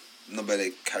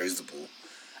nobody carries the ball.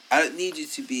 I don't need you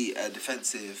to be a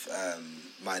defensive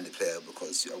minded player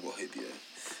because you're Hobie.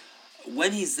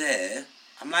 When he's there,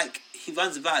 I'm like, he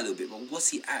runs about a little bit, but what's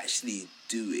he actually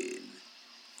doing?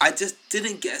 I just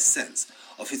didn't get a sense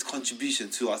of his contribution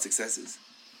to our successes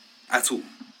at all.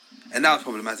 And that was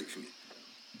problematic for me.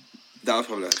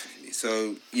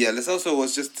 So, yeah, Lo Celso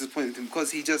was just disappointing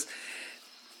because he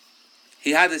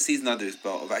had a season under his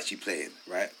belt of actually playing,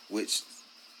 right? Which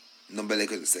Ndombele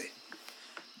couldn't say.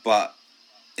 But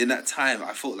in that time,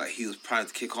 I felt like he was primed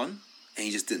to kick on, and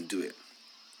he just didn't do it.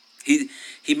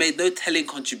 He made no telling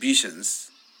contributions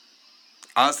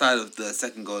outside of the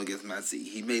second goal against Man City.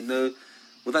 He made no...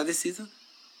 Was that this season?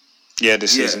 Yeah,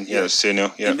 this season. Yeah, it's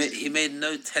 2-0. Yeah. He made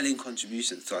no telling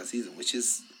contributions to our season, which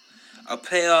is a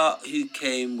player who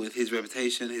came with his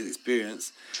reputation, his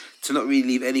experience, to not really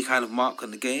leave any kind of mark on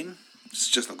the game. It's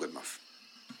just not good enough.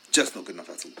 Just not good enough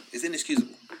at all. It's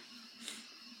inexcusable.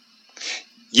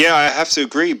 Yeah, I have to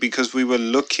agree because we were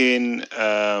looking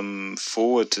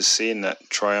forward to seeing that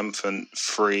triumphant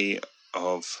free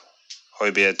of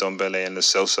Hobie, Ndombele and Lo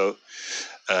Celso.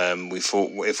 We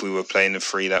thought if we were playing a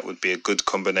free, that would be a good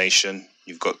combination.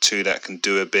 You've got two that can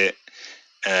do a bit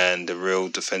and a real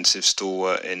defensive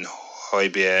stalwart in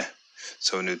Hobie,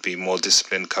 someone who'd be more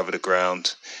disciplined, cover the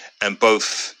ground. And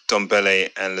both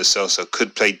Ndombele and Lo Celso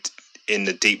could play in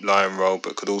the deep line role,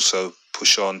 but could also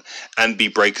push on and be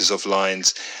breakers of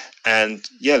lines. And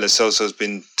yeah, Lo Celso's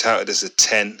been touted as a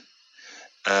 10,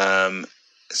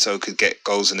 so could get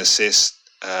goals and assists.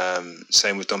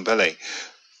 Same with Ndombele.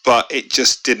 But it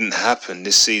just didn't happen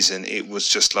this season. It was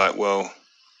just like, well,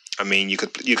 I mean, you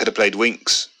could have played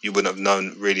Winks. You wouldn't have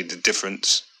known really the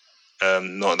difference.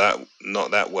 Not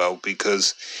that well,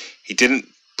 because he didn't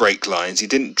break lines. He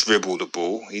didn't dribble the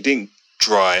ball. He didn't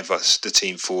drive the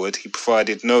team forward. He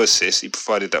provided no assists. He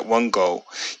provided that one goal.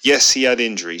 Yes, he had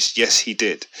injuries. Yes, he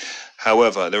did.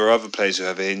 However, there are other players who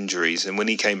have injuries, and when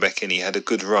he came back in, he had a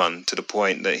good run to the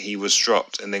point that he was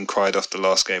dropped and then cried off the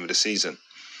last game of the season.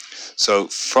 So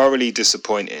thoroughly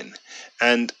disappointing,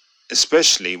 and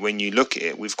especially when you look at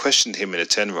it, we've questioned him in a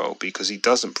 10 role because he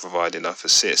doesn't provide enough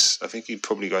assists. I think he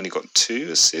probably only got 2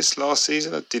 assists last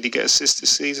season. Or did he get assists this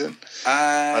season?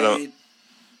 I don't.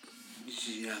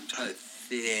 Yeah, I'm trying to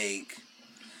think.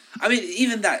 I mean,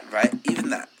 even that, right?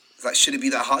 Even that. Like, should it be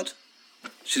that hard?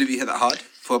 Should it be that hard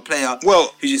for a player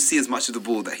who just sees as much of the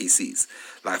ball that he sees?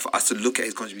 Like, for us to look at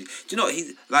his contribution. Do you know what?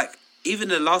 He's like, even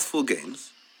the last 4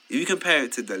 games. If you compare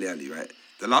it to Dele Alli, right?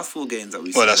 The last 4 games that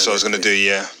we've seen... Well, that's what I was going to do,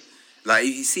 yeah. Like,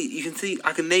 you can see,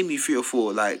 I can name you 3 or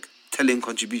 4, like, telling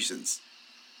contributions.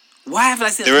 Why haven't I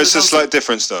seen that? There is a slight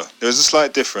difference, though. There is a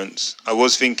slight difference. I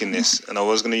was thinking this, and I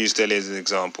was going to use Dele as an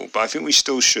example, but I think we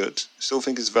still should. Still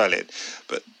think it's valid.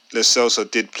 But Lo Celso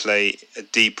did play a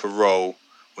deeper role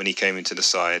when he came into the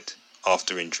side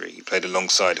after injury. He played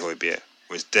alongside Hobie,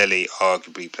 whereas Dele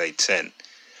arguably played 10.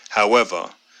 However,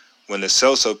 when Lo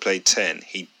Celso played 10,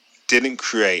 he didn't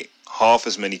create half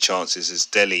as many chances as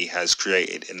Dele has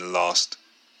created in the last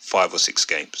 5 or 6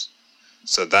 games.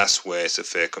 So that's where it's a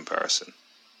fair comparison,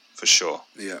 for sure.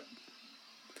 Yeah.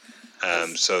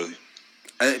 So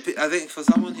I think for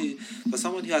someone who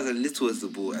has a little as the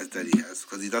ball as Dele has,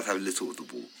 because he does have little of the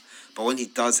ball, but when he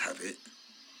does have it,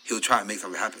 he'll try and make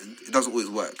something happen. It doesn't always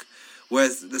work.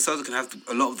 Whereas Lo Celso can have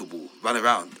a lot of the ball, run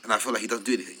around, and I feel like he doesn't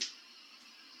do anything.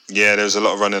 Yeah, there's a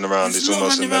lot of running around. It's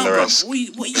almost an LRS. What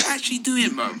are you actually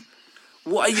doing, man?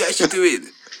 What are you actually doing?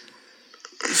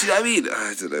 You see what I mean?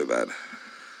 I don't know, man.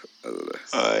 I don't know.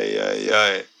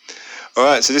 Aye. All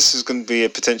right, so this is going to be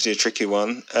potentially a tricky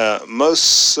one.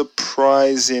 Most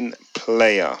surprising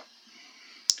player.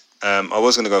 I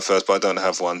was going to go first, but I don't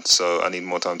have one, so I need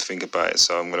more time to think about it.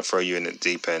 So I'm going to throw you in at the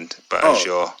deep end. But as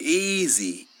your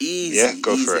easy,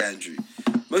 go for it. Andrew.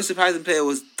 Most surprising player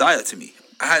was Dyer to me.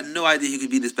 I had no idea he could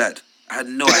be this bad. I had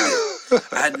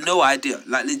no idea.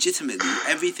 Like, legitimately,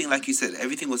 everything, like you said,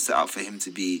 everything was set up for him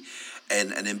to be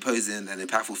an imposing and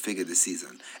impactful figure this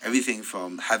season. Everything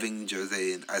from having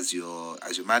Jose as your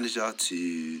manager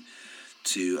to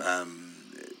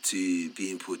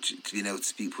being able to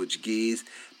speak Portuguese,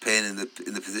 playing in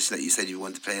the position that you said you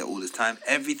wanted to play at all this time.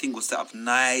 Everything was set up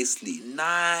nicely.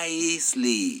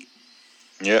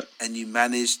 Yeah. And you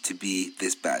managed to be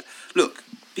this bad. Look,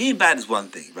 being bad is one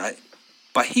thing, right?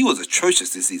 But he was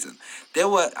atrocious this season.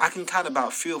 I can count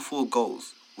about 3 or 4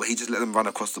 goals where he just let them run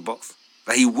across the box.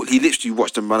 Like he literally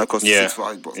watched them run across the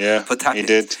 6-4 box for tapping. He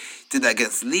did that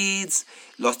against Leeds.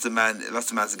 Lost a man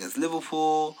against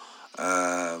Liverpool.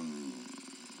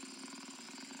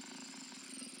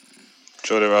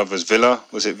 Sure, there are others. Villa,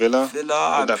 was it Villa?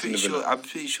 I'm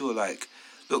pretty sure. Like,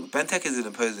 look, Benteke is an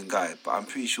imposing guy, but I'm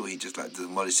pretty sure he just like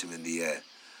demolished him in the air.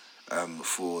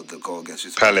 For the goal against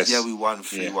Spurs. Palace. Yeah, we won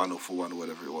 3-1 or 4-1 or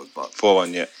whatever it was. But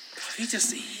 4-1, yeah. He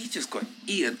just got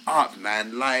eaten up,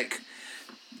 man. Like,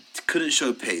 couldn't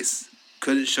show pace,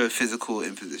 couldn't show physical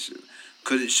imposition,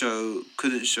 couldn't show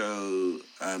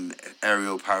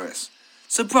aerial prowess.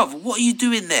 So, bruv, what are you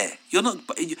doing there? You're not.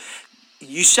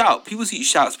 You shout. People see you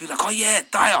shout. Be like, oh yeah,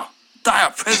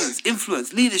 Dyer, presence,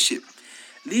 influence, leadership.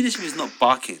 Leadership is not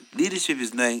barking. Leadership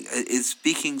is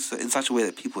speaking in such a way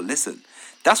that people listen.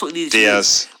 That's what leadership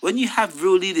is. When you have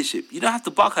real leadership, you don't have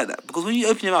to bark like that. Because when you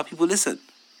open your mouth, people listen.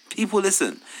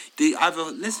 They either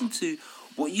listen to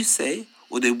what you say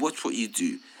or they watch what you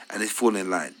do and they fall in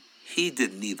line. He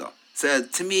did neither. So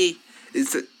to me,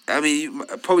 it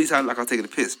probably sound like I'm taking a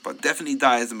piss, but definitely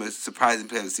Dyer is the most surprising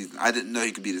player of the season. I didn't know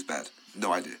he could be this bad.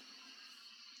 No idea.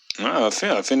 No, I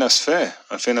think that's fair.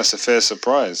 I think that's a fair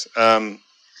surprise.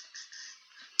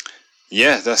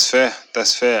 Yeah, that's fair.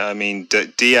 I mean,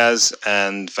 Diaz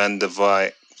and Van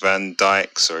Dijk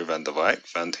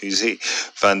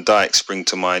spring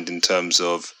to mind in terms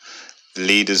of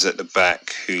leaders at the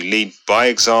back who lead by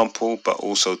example, but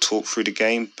also talk through the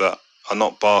game, but are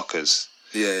not barkers.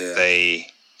 Yeah.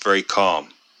 They very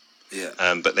calm. Yeah.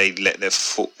 But they let their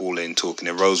football in, talking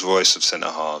their Rolls Royce of centre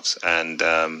halves, and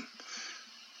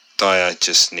Dyer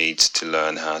just needs to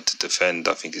learn how to defend.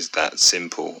 I think it's that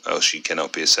simple. Else you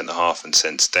cannot be a centre half and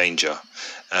sense danger.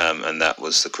 And that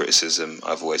was the criticism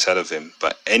I've always had of him.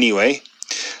 But anyway,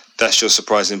 that's your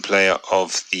surprising player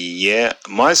of the year.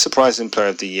 My surprising player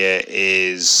of the year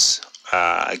is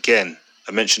again,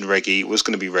 I mentioned Reggie. It was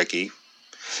going to be Reggie,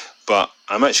 but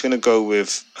I'm actually going to go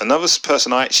with another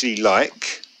person I actually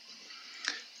like,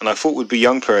 and I thought would be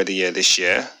young player of the year this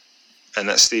year, and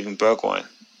that's Steven Bergwijn.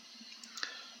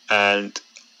 And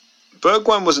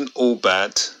Bergwijn wasn't all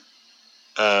bad.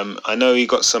 I know he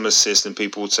got some assists, and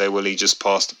people would say, well, he just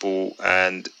passed the ball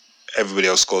and everybody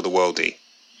else scored the worldie.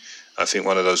 I think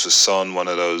one of those was Son, one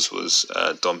of those was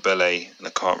Dombele, and I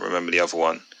can't remember the other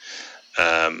one.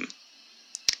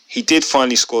 He did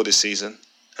finally score this season,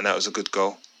 and that was a good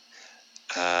goal.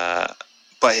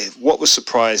 But what was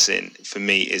surprising for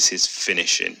me is his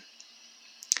finishing.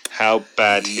 How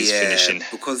bad his finishing.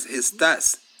 Because his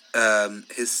stats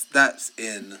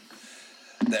in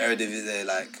the Eredivisie,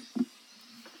 like,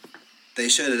 they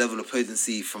showed a level of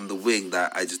potency from the wing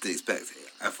that I just didn't expect.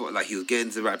 I thought like he was getting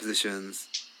to the right positions.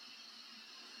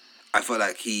 I felt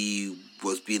like he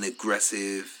was being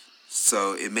aggressive,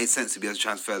 so it made sense to be able to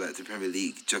transfer that to Premier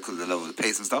League just because of the level of the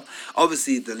pace and stuff.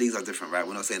 Obviously, the leagues are different, right?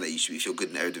 We're not saying that if you're good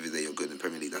in Eredivisie, you're good in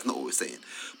Premier League. That's not what we're saying.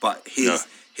 But his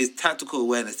tactical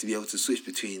awareness to be able to switch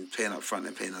between playing up front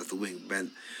and playing as the wing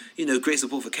meant, great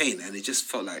support for Kane. And it just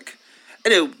felt like...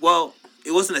 Anyway, well,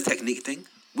 it wasn't a technique thing.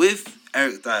 With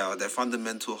Eric Dyer, there are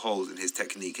fundamental holes in his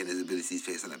technique and his ability to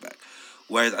play centre back.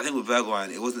 Whereas I think with Bergwijn,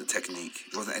 it wasn't technique.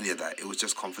 It wasn't any of that. It was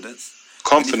just confidence.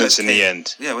 Confidence in the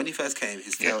end. Yeah, when he first came,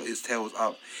 his tail was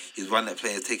up. He was running at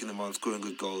players, taking them on, scoring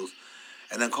good goals.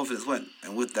 And then confidence went.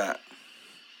 And with that,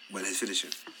 went his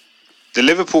finishing. The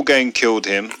Liverpool game killed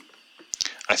him.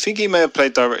 I think he may have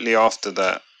played directly after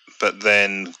that, but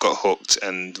then got hooked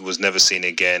and was never seen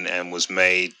again and was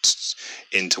made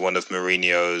into one of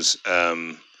Mourinho's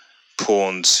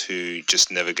pawns who just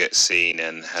never gets seen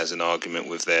and has an argument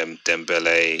with them.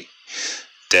 Dembele,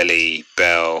 Dele,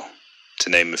 Bell, to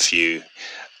name a few.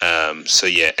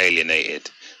 Alienated.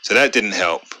 So that didn't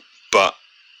help. But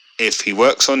if he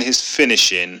works on his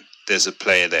finishing, there's a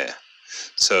player there.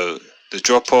 So the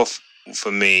drop-off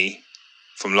for me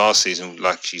from last season,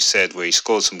 like you said, where he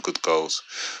scored some good goals,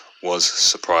 was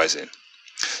surprising.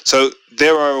 So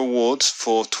there are awards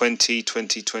for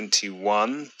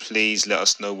 2020-21. Please let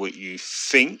us know what you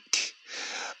think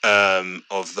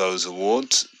of those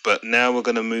awards. But now we're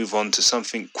going to move on to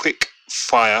something quick,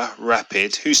 fire,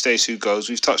 rapid. Who stays, who goes?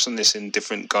 We've touched on this in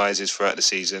different guises throughout the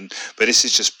season, but this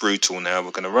is just brutal now.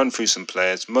 We're going to run through some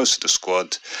players, most of the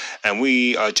squad, and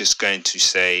we are just going to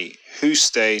say who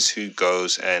stays, who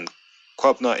goes, and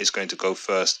Kwab'na is going to go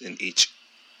first in each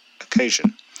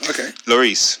occasion. Okay.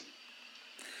 Lloris.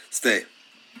 Stay.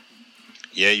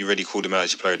 Yeah, you already called him out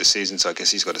as your player of the season, so I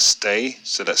guess he's got to stay.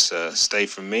 So that's stay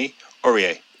from me.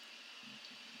 Aurier.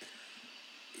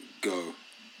 Go.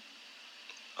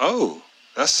 Oh,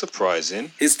 that's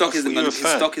surprising. His stock isn't going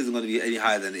to be any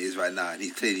higher than it is right now, and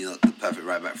he's clearly not the perfect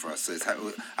right back for us. So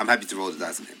I'm happy to roll the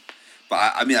dice on him.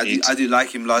 But I do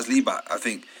like him largely. But I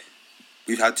think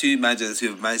we've had two managers who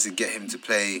have managed to get him to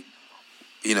play,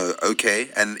 okay,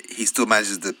 and he still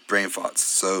manages the brain farts.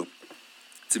 So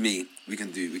to me, we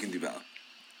can do better.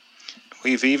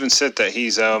 We've even said that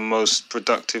he's our most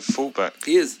productive fullback.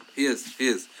 He is.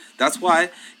 That's why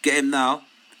get him now.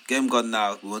 Get him gone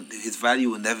now. His value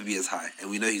will never be as high, and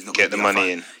we know he's not. Get the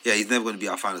money in. Yeah, he's never going to be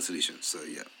our final solution. So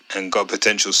yeah. And got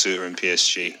potential suitor in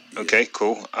PSG. Okay,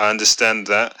 cool. I understand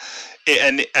that.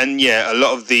 And yeah, a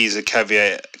lot of these are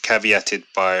caveated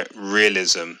by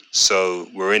realism. So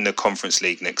we're in the Conference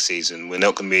League next season. We're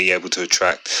not going to be able to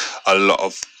attract a lot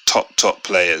of top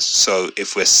players. So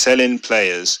if we're selling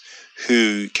players,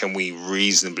 who can we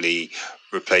reasonably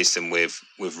replace them with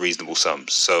reasonable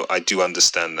sums? So I do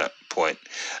understand that point.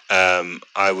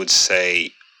 I would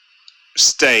say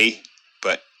stay,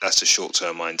 but that's a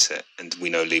short-term mindset, and we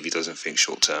know Levy doesn't think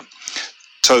short-term.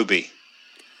 Toby.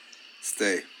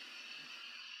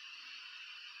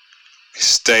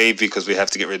 Stay because we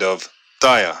have to get rid of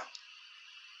Dyer.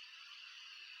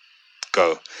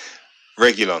 Go.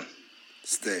 Reguilon.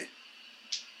 Stay.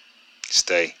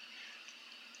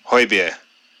 Højbjerg.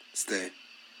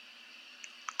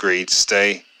 Agreed.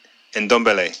 Stay.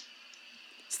 Ndombele.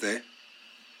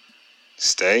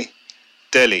 Stay.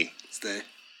 Delhi.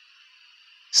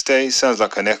 Stay. Sounds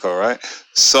like an echo, right?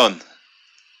 Son.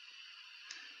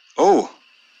 Oh,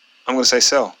 I'm going to say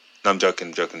sell. No, I'm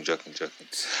joking.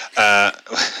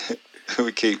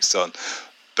 We keep Son.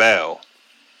 Bell.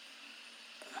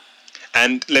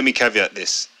 And let me caveat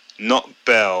this. Not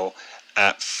Bell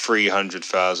at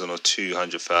 300,000 or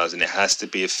 200,000. It has to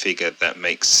be a figure that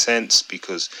makes sense,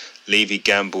 because Levy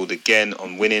gambled again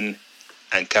on winning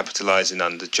and capitalising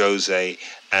under Jose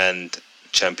and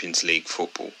Champions League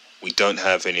football. We don't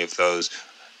have any of those.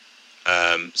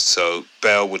 So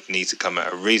Bell would need to come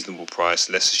at a reasonable price.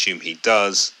 Let's assume he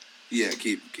does. Yeah,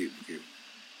 keep.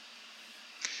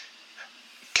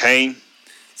 Kane.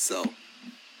 So.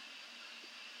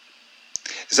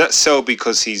 Is that sell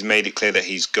because he's made it clear that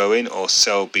he's going, or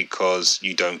sell because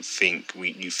you don't think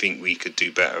you think we could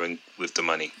do better and with the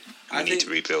money? We need to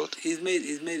rebuild. He's made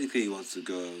it clear he wants to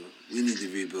go. We need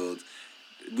to rebuild.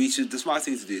 The smart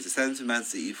thing to do is to send him to Man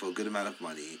City for a good amount of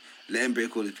money. Let him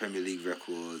break all his Premier League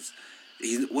records.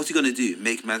 What's he gonna do?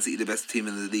 Make Man City the best team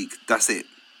in the league? That's it.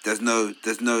 There's no.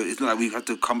 It's not like we have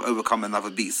to overcome another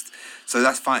beast. So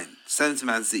that's fine. Send him to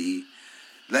Man City.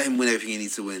 Let him win everything he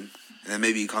needs to win. And then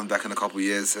maybe he comes back in a couple of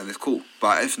years and it's cool.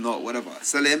 But if not, whatever.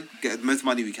 Sell him, get the most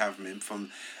money we can from him, from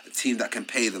a team that can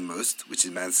pay the most, which is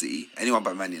Man City. Anyone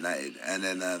but Man United. And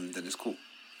then it's cool.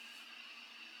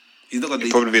 He's not going to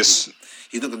leave.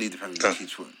 He's not going to leave the Premier League.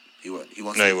 He won't. He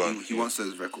wants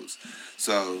those records.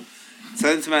 So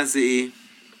sell him to Man City,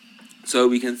 so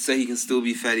we can say he can still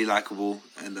be fairly likable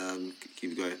and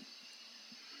keep it going.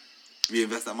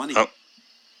 Reinvest that money.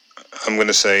 I'm going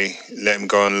to say let him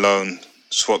go on loan.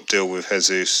 Swap deal with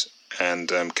Jesus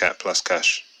and Cat plus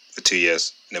cash for 2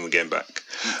 years, and then we're getting back.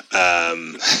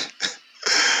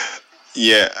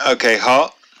 Yeah, okay,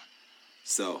 Hart.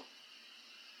 So.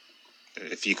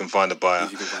 If you can find a buyer.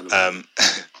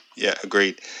 Yeah,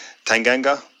 agreed.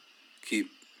 Tanganga. Keep.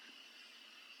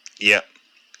 Yeah.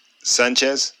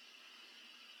 Sanchez.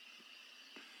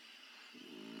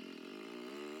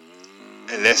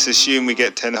 And let's assume we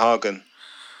get Ten Hagen.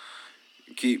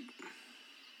 Keep.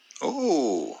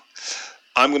 Oh,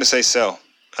 I'm going to say sell.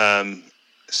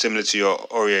 Similar to your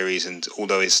Aurier reasons,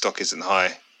 although his stock isn't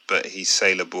high, but he's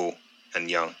saleable and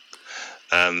young.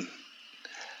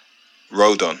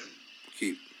 Rodon.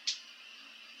 Keep.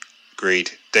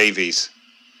 Agreed. Davies.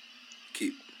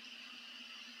 Keep.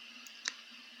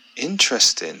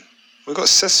 Interesting. We've got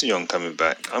Sessegnon coming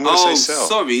back. I'm going to say sell.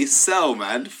 Sorry, sell,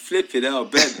 man. Flipping hell,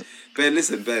 Ben. Ben,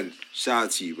 listen, Ben. Shout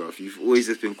out to you, bro. You've always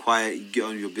just been quiet. You get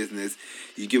on with your business.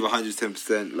 You give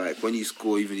 110%. Like when you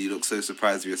score, even you look so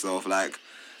surprised with yourself. Like,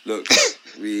 look,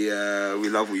 we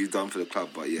love what you've done for the club,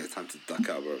 but yeah, time to duck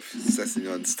out, bro. Cessing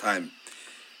on this time.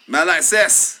 Man like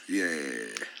Cess. Yeah.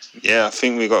 Yeah, I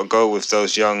think we got to go with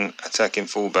those young attacking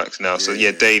fullbacks now. So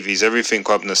yeah, Davies, everything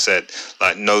Kwab'na said,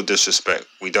 like no disrespect.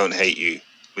 We don't hate you.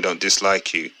 We don't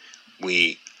dislike you.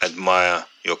 We admire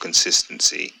your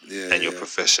consistency and your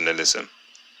professionalism.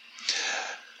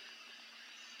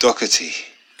 Doherty.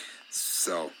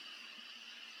 So.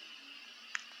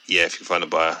 Yeah, if you can find a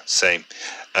buyer, same.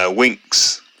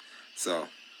 Winks. So.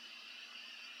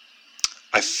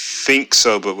 I think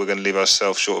so, but we're going to leave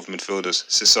ourselves short of midfielders.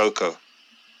 Sissoko.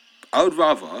 I would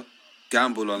rather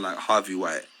gamble on like Harvey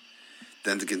White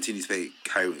than to continue to pay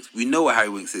Harry Winks. We know what Harry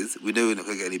Winks is. We know we're not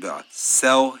going to get any better.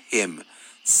 Sell him.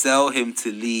 Sell him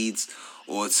to Leeds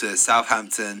or to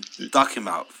Southampton. Duck him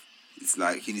out. It's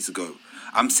like he needs to go.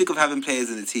 I'm sick of having players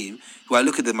in the team who I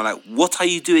look at them and I'm like, what are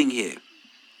you doing here?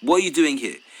 What are you doing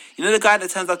here? You know the guy that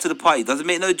turns up to the party, doesn't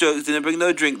make no jokes, doesn't bring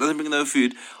no drink, doesn't bring no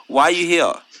food. Why are you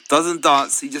here? Doesn't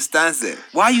dance, he just stands there.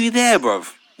 Why are you there,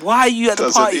 bruv? Why are you at the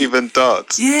party? Doesn't even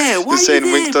dance. Yeah, why You're are saying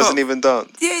you there, Winks doesn't even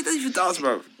dance? Yeah, he doesn't even dance,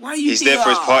 bruv. Why are you He's here? there for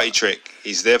his party trick.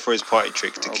 He's there for his party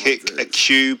trick to kick a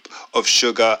cube of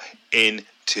sugar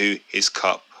into his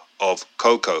cup of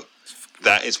cocoa.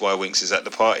 That is why Winks is at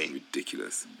the party.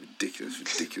 Ridiculous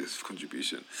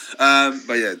contribution.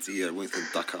 But yeah, Winks can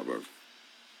duck out, bruv.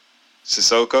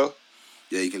 Sissoko?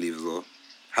 Yeah, you can leave as well.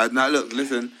 Now look,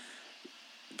 listen.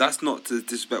 That's not to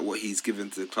disrespect what he's given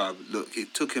to the club. Look,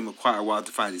 it took him quite a while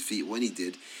to find his feet. When he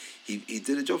did, he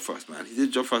did a job for us, man. He did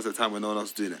a job for us at a time when no one else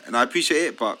was doing it. And I appreciate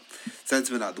it, but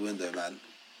sentiment out the window, man.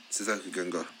 Sissoko can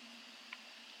go.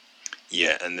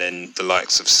 Yeah, and then the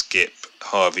likes of Skip,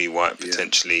 Harvey White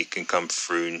potentially can come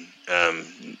through.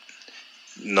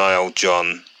 Niall,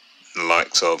 John, the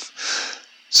likes of.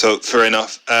 So, fair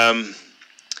enough.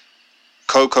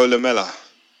 Coco Lamela.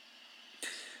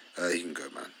 He can go,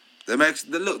 man. The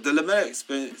Lamela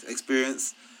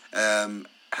experience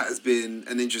has been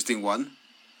an interesting one.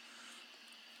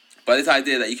 But this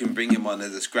idea that you can bring him on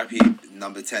as a scrappy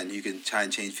number 10 who can try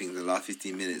and change things in the last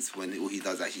 15 minutes when all he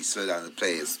does actually slow down the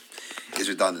play is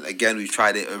redundant. Again, we've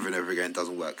tried it over and over again. It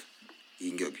doesn't work.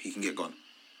 He can get gone.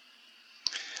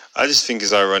 I just think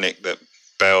it's ironic that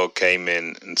Bale came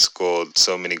in and scored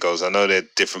so many goals. I know they're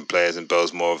different players and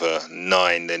Bale's more of a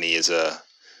 9 than he is a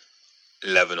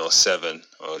 11 or 7,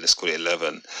 or let's call it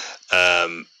 11.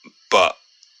 But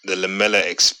the Lamela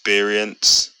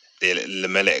experience, the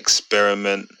Lamela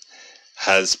experiment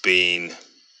has been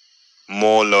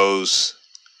more lows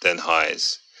than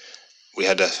highs. We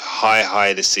had a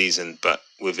high this season, but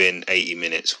within 80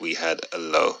 minutes we had a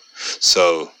low.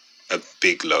 So a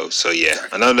big low. So yeah,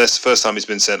 I know that's the first time he's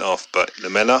been sent off, but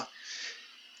Lamela,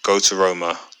 go to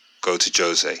Roma, go to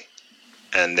Jose.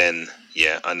 And then,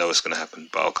 yeah, I know it's going to happen,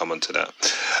 but I'll come on to that.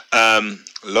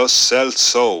 Lo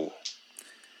Celso.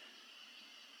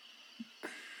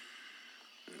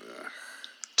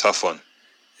 Tough one.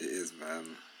 It is,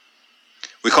 man.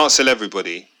 We can't sell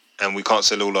everybody, and we can't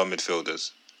sell all our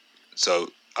midfielders. So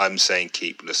I'm saying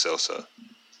keep Lo Celso.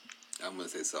 I'm going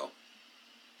to say so.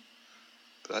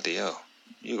 Bloody hell.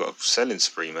 You got a selling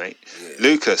spree, mate. Yeah.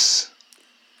 Lucas.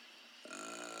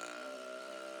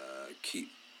 Keep.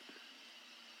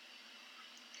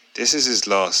 This is the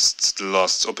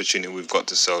last opportunity we've got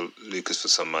to sell Lucas for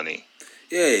some money.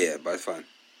 Yeah, but it's fine.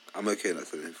 I'm okay not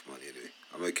selling him for money anyway.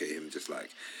 I'm okay him just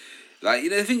like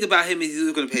the thing about him is he's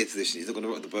not going to play his position. He's not going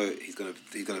to rock the boat. He's going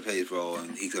to play his role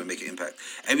and he's going to make an impact.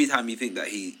 Every time you think that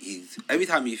every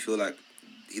time you feel like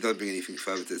he doesn't bring anything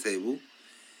further to the table,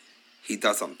 he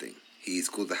does something. He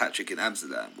scored the hat trick in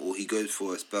Amsterdam, or he goes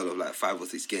for a spell of like 5 or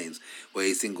 6 games where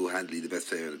he's single-handedly the best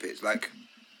player on the pitch. Like,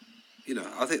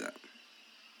 I'll take that.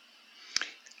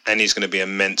 And he's going to be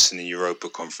immense in the Europa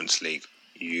Conference League.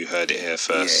 You heard it here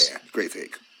first. Yeah, great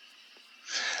take.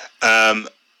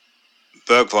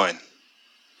 Bergwijn.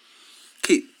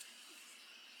 Keep.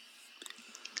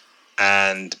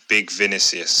 And Big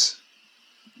Vinicius.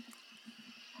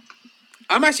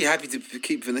 I'm actually happy to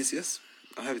keep Vinicius.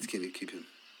 I'm happy to keep him.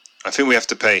 I think we have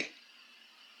to pay.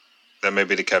 That may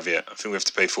be the caveat. I think we have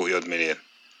to pay 40-odd million.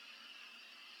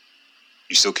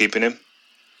 You still keeping him?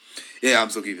 Yeah, I'm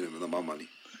still keeping him. Not my money.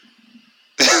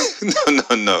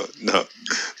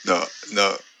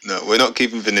 No. We're not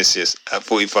keeping Vinicius at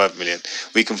 45 million.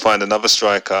 We can find another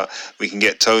striker. We can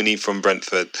get Tony from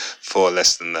Brentford for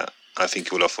less than that. I think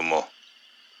he will offer more.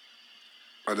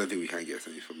 I don't think we can get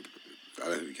Tony from... I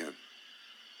don't think we can.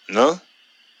 No?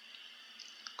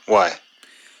 Why?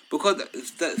 Because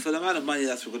for the amount of money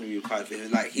that's going to be required for him,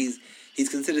 like he's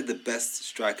considered the best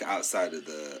striker outside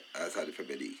the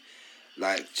Premier League.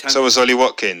 Like so was Ollie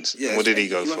Watkins. Yeah, what did he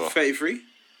go for? 33.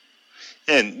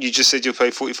 Yeah, and you just said you'll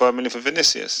pay 45 million for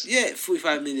Vinicius. Yeah,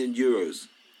 45 million euros.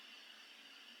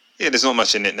 Yeah, there's not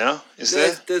much in it now, is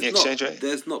there? There's the exchange rate?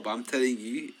 There's not, but I'm telling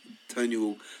you, Tony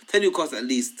will cost at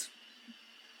least.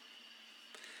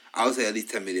 I would say at least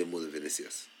 10 million more than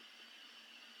Vinicius.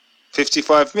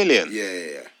 55 million.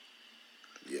 Yeah.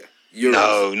 Euros.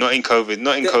 No, not in COVID.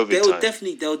 Not in COVID they'll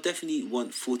time. They'll definitely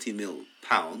want 40 million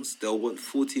pounds. They'll want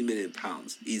 40 million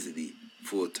pounds easily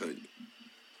for Tony.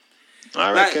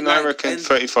 I reckon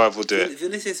 35 will do it.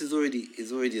 Vinicius is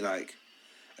already like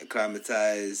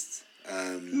acclimatized.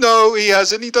 No, he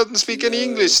hasn't. He doesn't speak any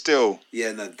English still.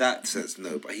 Yeah, no, that sense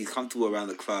no. But he's comfortable around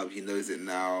the club. He knows it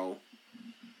now.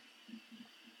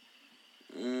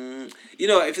 You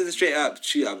know, if it's a straight up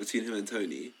shootout between him and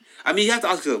Tony, I mean, you have to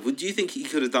ask yourself: do you think he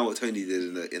could have done what Tony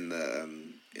did in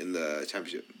the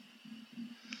championship?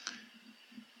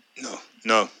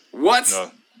 No.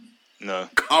 What? No.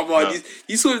 Come on,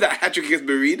 you saw that hat trick against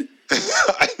Marine.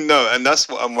 I know, and that's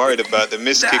what I'm worried about. The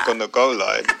missed kick on the goal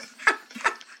line.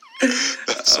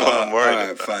 That's what I'm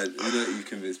worried about. Fine. You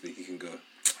convinced me. He can go.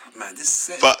 Man,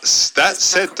 But that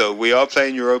said, though, we are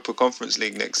playing Europa Conference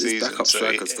League next season. Backup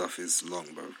striker stuff is long,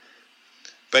 bro.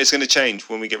 But it's going to change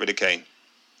when we get rid of Kane.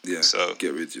 Yeah. So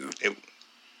get rid,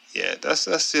 that's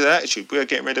the attitude. We're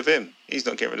getting rid of him. He's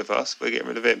not getting rid of us. We're getting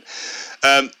rid of him.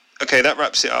 Okay, that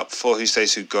wraps it up for Who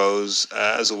Stays Who Goes.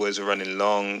 As always, we're running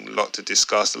long, lot to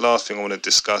discuss. The last thing I want to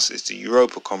discuss is the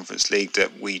Europa Conference League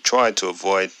that we tried to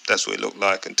avoid. That's what it looked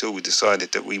like until we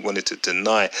decided that we wanted to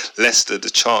deny Leicester the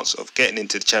chance of getting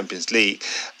into the Champions League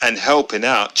and helping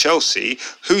out Chelsea,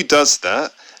 who does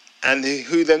that, and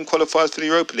who then qualifies for the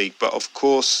Europa League. But of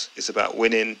course, it's about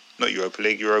winning, not Europa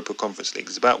League, Europa Conference League.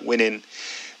 It's about winning.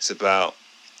 It's about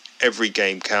every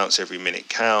game counts, every minute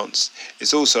counts.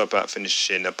 It's also about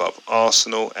finishing above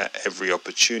Arsenal at every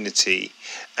opportunity.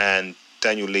 And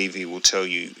Daniel Levy will tell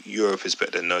you Europe is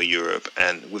better than no Europe.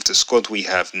 And with the squad we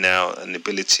have now and the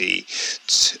ability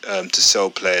to sell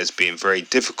players being very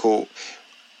difficult,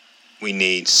 we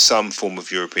need some form of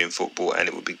European football, and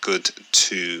it would be good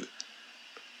to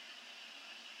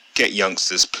get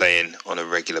youngsters playing on a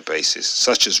regular basis,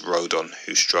 such as Rodon,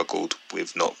 who struggled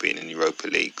with not being in the Europa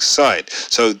League side.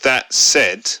 So that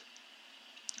said,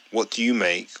 what do you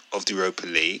make of the Europa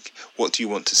League? What do you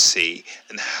want to see?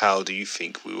 And how do you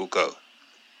think we will go?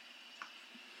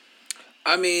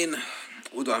 I mean,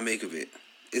 what do I make of it?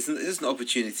 It's an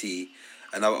opportunity,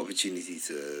 another opportunity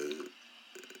to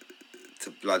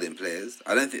blood in players.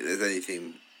 I don't think there's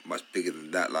anything much bigger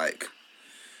than that. Like,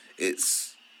 it's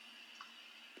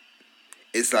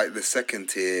like the second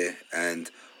tier,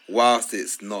 and whilst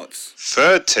it's not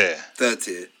third tier,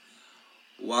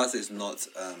 whilst it's not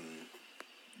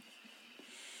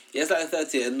it's like a third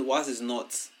tier, and whilst it's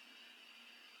not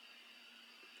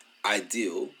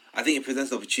ideal, I think it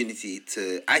presents an opportunity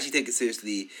to actually take it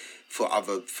seriously for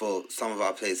some of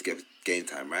our players to get game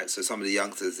time, right? So some of the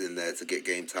youngsters in there to get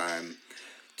game time,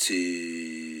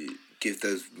 to give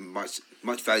those much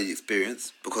valued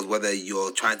experience, because whether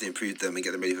you're trying to improve them and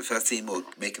get them ready for first team or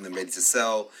making them ready to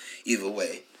sell, either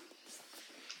way,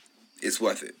 it's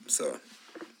worth it.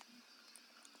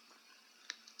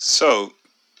 So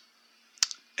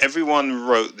everyone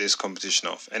wrote this competition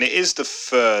off, and it is the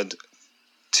third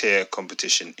tier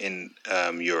competition in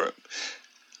Europe.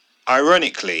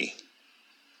 Ironically,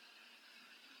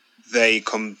 they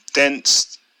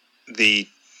condensed the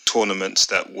tournaments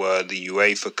that were the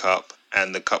UEFA Cup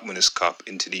and the Cup Winners' Cup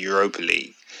into the Europa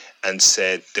League and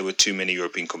said there were too many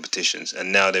European competitions,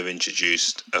 and now they've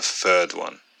introduced a third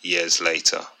one years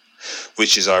later,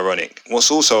 which is ironic. What's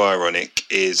also ironic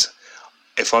is,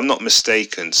 if I'm not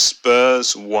mistaken,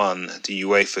 Spurs won the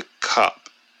UEFA Cup,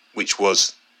 which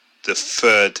was the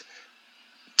third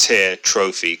tier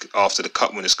trophy after the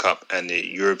Cup Winners' Cup and the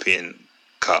European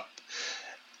Cup,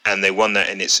 and they won that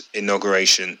in its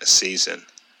inauguration season.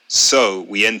 So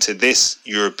we enter this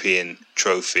European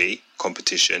trophy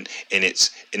competition in its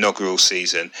inaugural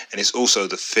season, and it's also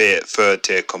the third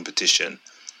tier competition.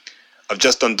 I've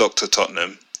just done Dr.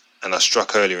 Tottenham, and I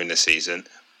struck earlier in the season,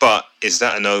 but is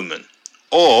that an omen?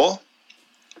 Or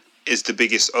is the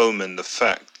biggest omen the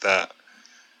fact that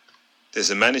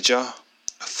there's a manager,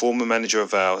 a former manager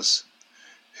of ours,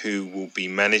 who will be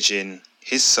managing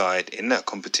his side in that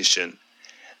competition,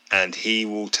 and he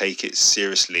will take it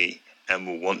seriously and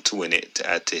will want to win it to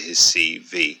add to his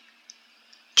CV,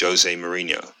 Jose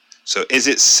Mourinho. So is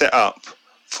it set up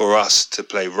for us to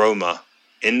play Roma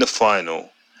in the final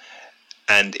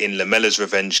and in Lamella's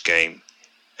revenge game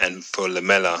and for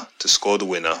Lamela to score the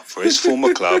winner for his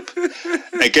former club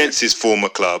against his former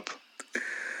club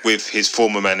with his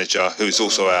former manager, who's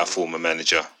also our former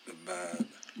manager. Man.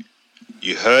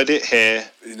 You heard it here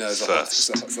It's first.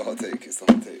 it's a hot take. It's a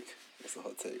hot take. It's a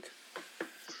hot take.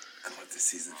 God, this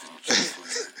season's been dreadful.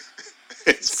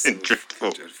 It's been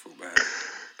dreadful. Dreadful, man.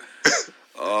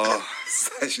 Oh, it's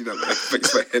actually not going to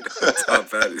fix my head how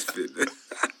bad it's been.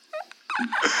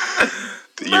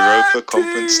 The Europa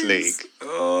Conference League.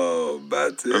 Oh,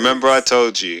 bad things. Remember I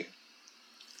told you,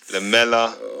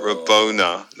 Lamela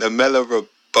Rabona,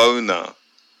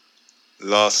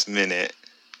 last minute,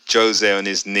 Jose on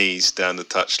his knees down the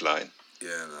touchline.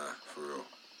 Yeah, nah, for real.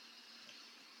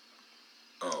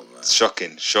 Oh, man.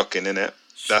 Shocking, innit?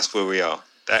 That's where we are.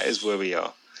 That is where we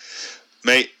are.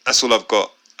 Mate, that's all I've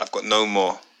got. I've got no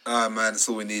more. Ah, man, that's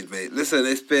all we need, mate. Listen,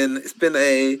 it's been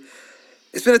a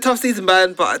tough season,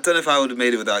 man, but I don't know if I would have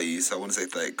made it without you, so I want to say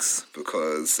thanks,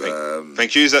 because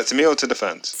Thank you. Is that to me or to the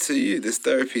fans? to you, this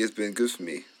therapy has been good for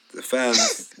me. The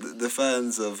fans, the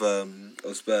fans of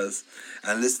Spurs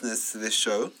and listeners to this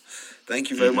show,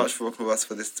 thank you very much for rocking with us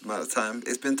for this amount of time.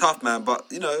 It's been tough, man, but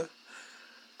I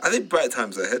think bright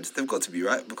times are ahead. They've got to be,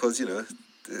 right? Because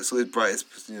it's always brightest,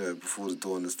 before the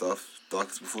dawn and stuff.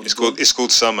 Darkest before the dawn. It's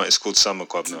called summer. It's called summer,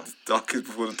 Kwab'na. Darkest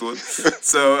before the dawn.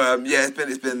 So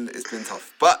it's been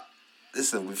tough. But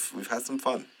listen, we've had some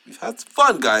fun. We've had some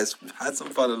fun, guys. We've had some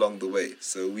fun along the way.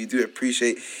 So we do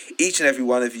appreciate each and every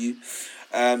one of you.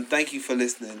 Thank you for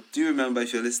listening. Do remember,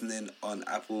 if you're listening on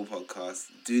Apple Podcasts,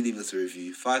 do leave us a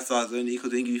review. 5 stars only,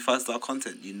 because they give you 5-star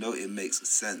content. It makes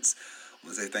sense. I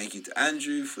want to say thank you to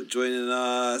Andrew for joining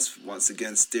us, once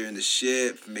again steering the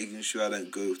ship, making sure I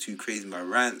don't go too crazy in my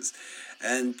rants,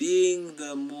 and being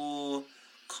the more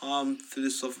calm,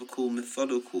 philosophical,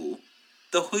 methodical,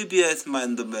 the Hubiet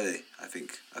Mandamele, I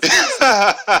think.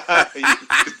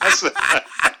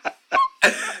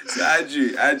 So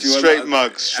Andrew,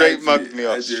 Straight mug me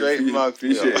up.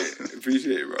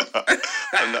 Appreciate it, bro.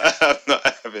 I'm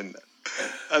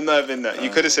not having that.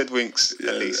 You could have said winks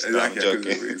at least. No, I'm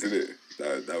joking.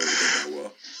 That would have been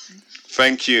well.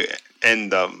 Thank you,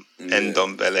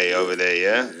 Ndombele over there.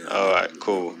 Yeah. All right.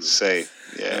 Cool. Safe.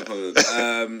 Yeah. No problem.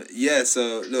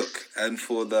 So look, and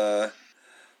for the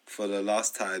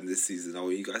last time this season, I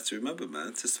want you guys to remember,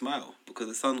 man, to smile, because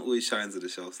the sun always shines at the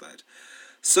shelf side.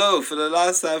 So for the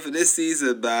last time for this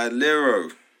season, man, Lero,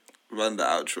 run the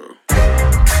outro.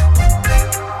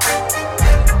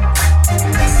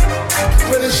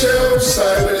 With the shelf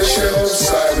side,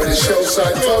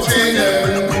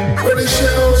 talking.